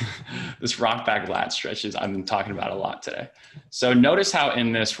actually, this rock back lat stretches I've been talking about a lot today. So notice how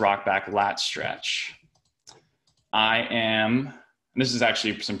in this rock back lat stretch, this is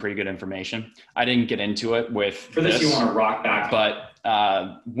actually some pretty good information. I didn't get into it with For this you want to rock back. But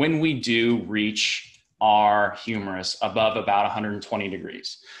when we do reach our humerus above about 120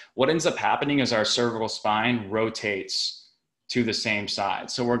 degrees, what ends up happening is our cervical spine rotates to the same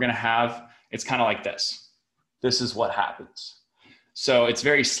side. So we're going to have, it's kind of like this. This is what happens. So it's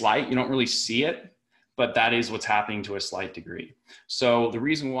very slight. You don't really see it, but that is what's happening to a slight degree. So the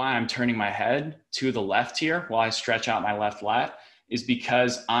reason why I'm turning my head to the left here while I stretch out my left lat is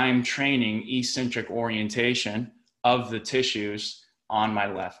because I'm training eccentric orientation of the tissues on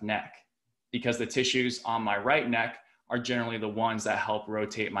my left neck, because the tissues on my right neck are generally the ones that help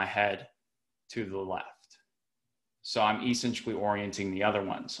rotate my head to the left. So I'm eccentrically orienting the other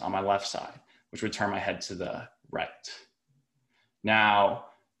ones on my left side, which would turn my head to the right. Now,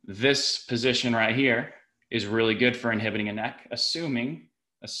 this position right here is really good for inhibiting a neck, assuming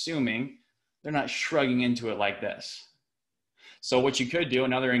they're not shrugging into it like this. So what you could do,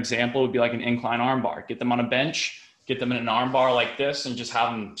 another example would be like an incline arm bar. Get them on a bench, get them in an arm bar like this, and just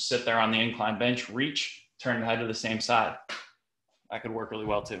have them sit there on the incline bench, reach, turn the head to the same side. That could work really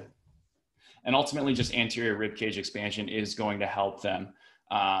well too. And ultimately just anterior rib cage expansion is going to help them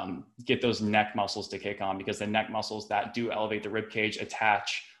get those neck muscles to kick on, because the neck muscles that do elevate the rib cage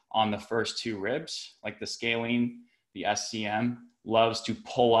attach on the first two ribs, like the scalene, the SCM loves to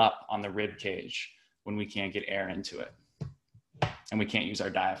pull up on the rib cage when we can't get air into it and we can't use our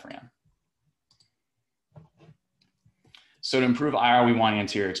diaphragm. So to improve IR, we want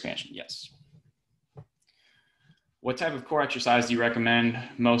anterior expansion, yes. What type of core exercise do you recommend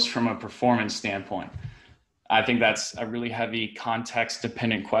most from a performance standpoint? I think that's a really heavy context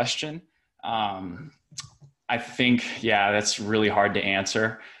dependent question. I think, yeah, that's really hard to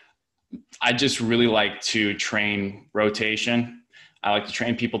answer. I just really like to train rotation. I like to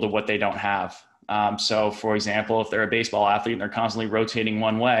train people to what they don't have. So for example, if they're a baseball athlete and they're constantly rotating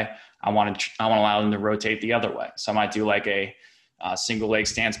one way, I want to allow them to rotate the other way. So I might do like a single leg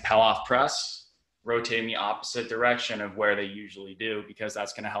stance pull-off press, rotating the opposite direction of where they usually do, because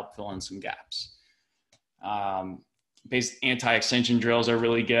that's going to help fill in some gaps. Anti-extension drills are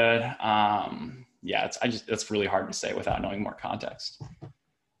really good. Yeah, it's really hard to say without knowing more context.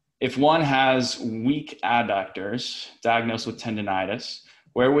 If one has weak adductors diagnosed with tendinitis,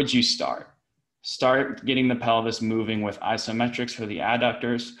 where would you start? Start getting the pelvis moving with isometrics for the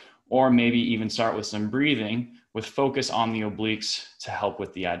adductors, or maybe even start with some breathing with focus on the obliques to help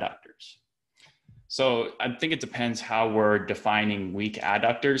with the adductors. So I think it depends how we're defining weak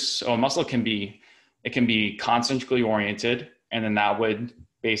adductors. So a muscle can be concentrically oriented, and then that would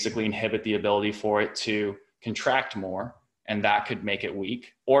basically inhibit the ability for it to contract more, and that could make it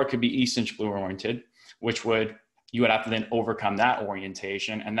weak. Or it could be eccentrically oriented, which you would have to then overcome that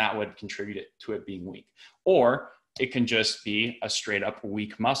orientation, and that would contribute to it being weak. Or it can just be a straight up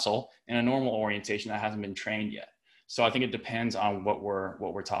weak muscle in a normal orientation that hasn't been trained yet. So I think it depends on what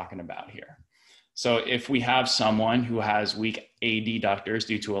we're talking about here. So if we have someone who has weak adductors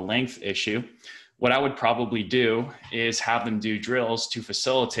due to a length issue, what I would probably do is have them do drills to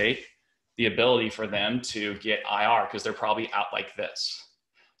facilitate the ability for them to get IR, because they're probably out like this.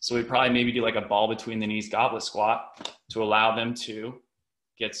 So we'd probably maybe do like a ball between the knees goblet squat to allow them to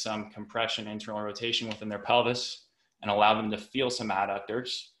get some compression, internal rotation within their pelvis, and allow them to feel some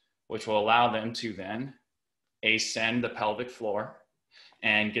adductors, which will allow them to then ascend the pelvic floor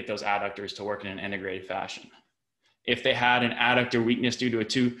and get those adductors to work in an integrated fashion. If they had an adductor weakness due to a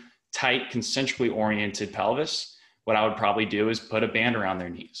too tight, concentrically oriented pelvis, what I would probably do is put a band around their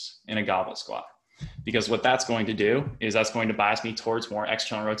knees in a goblet squat. Because what that's going to do is that's going to bias me towards more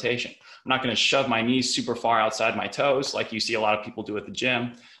external rotation. I'm not going to shove my knees super far outside my toes like you see a lot of people do at the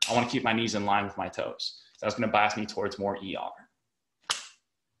gym. I want to keep my knees in line with my toes. So that's going to bias me towards more ER.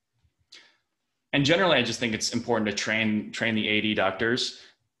 And generally, I just think it's important to train the adductors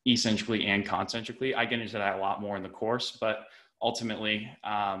eccentrically and concentrically. I get into that a lot more in the course, but ultimately,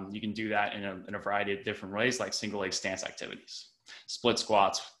 you can do that in a variety of different ways, like single leg stance activities, split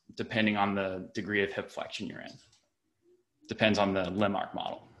squats, depending on the degree of hip flexion you're in. Depends on the limb arc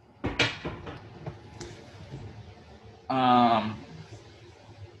model.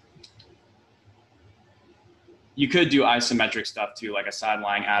 You could do isometric stuff too, like a side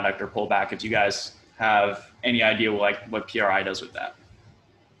lying adductor pullback, if you guys have any idea what PRI does with that.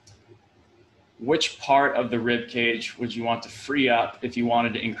 Which part of the rib cage would you want to free up if you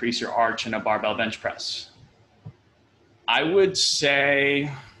wanted to increase your arch in a barbell bench press? I would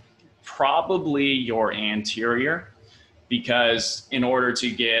say probably your anterior, because in order to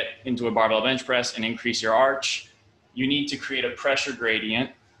get into a barbell bench press and increase your arch, you need to create a pressure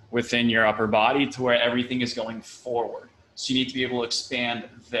gradient within your upper body to where everything is going forward. So you need to be able to expand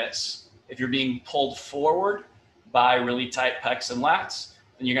this. If you're being pulled forward by really tight pecs and lats,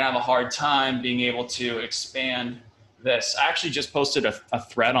 then you're gonna have a hard time being able to expand this. I actually just posted a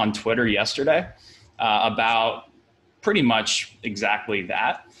thread on Twitter yesterday about pretty much exactly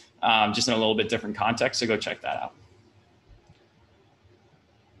that, just in a little bit different context, so go check that out.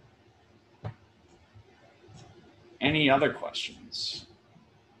 Any other questions?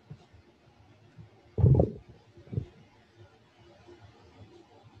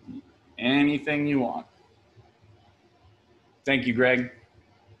 Anything you want. Thank you, Greg.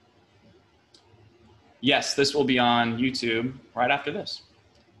 Yes, this will be on YouTube right after this.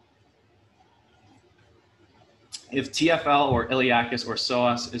 If TFL or iliacus or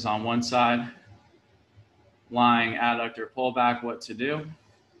psoas is on one side, lying adductor pullback, what to do?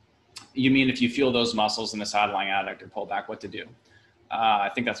 You mean if you feel those muscles in the side lying adductor pullback, what to do? I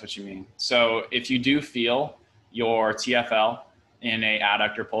think that's what you mean. So if you do feel your TFL in a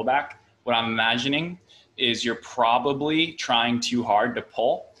adductor pullback, what I'm imagining is you're probably trying too hard to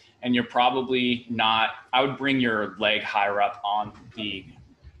pull, and you're probably not, I would bring your leg higher up on the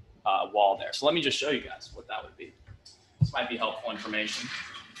wall there. So let me just show you guys what that would be. This might be helpful information.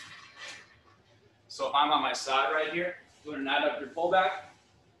 So if I'm on my side right here, doing an adductor pullback,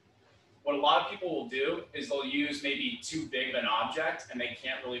 what a lot of people will do is they'll use maybe too big of an object and they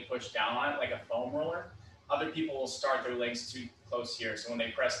can't really push down on it, like a foam roller. Other people will start their legs too close here. So when they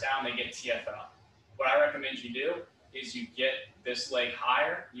press down, they get TFL. What I recommend you do is you get this leg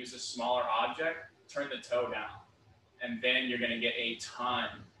higher, use a smaller object, turn the toe down. And then you're gonna get a ton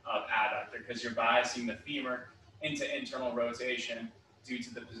of adductor because you're biasing the femur into internal rotation due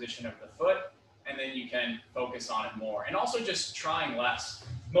to the position of the foot. And then you can focus on it more. And also just trying less.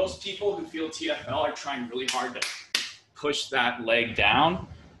 Most people who feel TFL are trying really hard to push that leg down,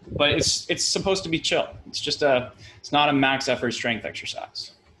 but it's supposed to be chill. It's not a max effort strength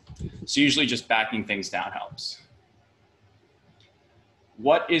exercise. So usually just backing things down helps.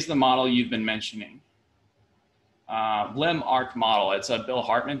 What is the model you've been mentioning? Limb arc model. It's a Bill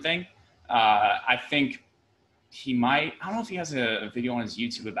Hartman thing. I think he might, I don't know if he has a video on his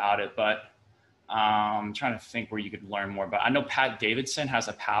YouTube about it, but I'm trying to think where you could learn more. But I know Pat Davidson has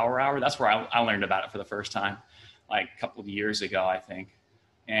a power hour. That's where I learned about it for the first time, like a couple of years ago, I think.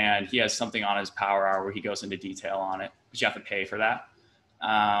 And he has something on his power hour where he goes into detail on it, but you have to pay for that.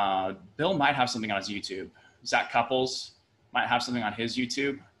 Bill might have something on his YouTube. Zach Couples might have something on his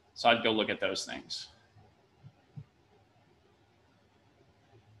YouTube. So I'd go look at those things.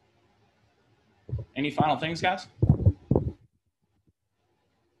 Any final things, guys?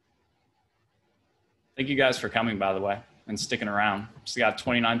 Thank you guys for coming, by the way, and sticking around. Just got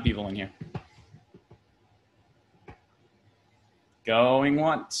 29 people in here. Going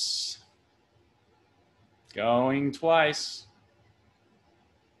once. Going twice.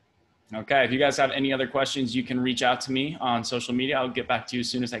 Okay, if you guys have any other questions, you can reach out to me on social media. I'll get back to you as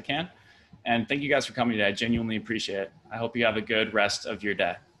soon as I can. And thank you guys for coming today. I genuinely appreciate it. I hope you have a good rest of your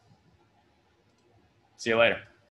day. See you later.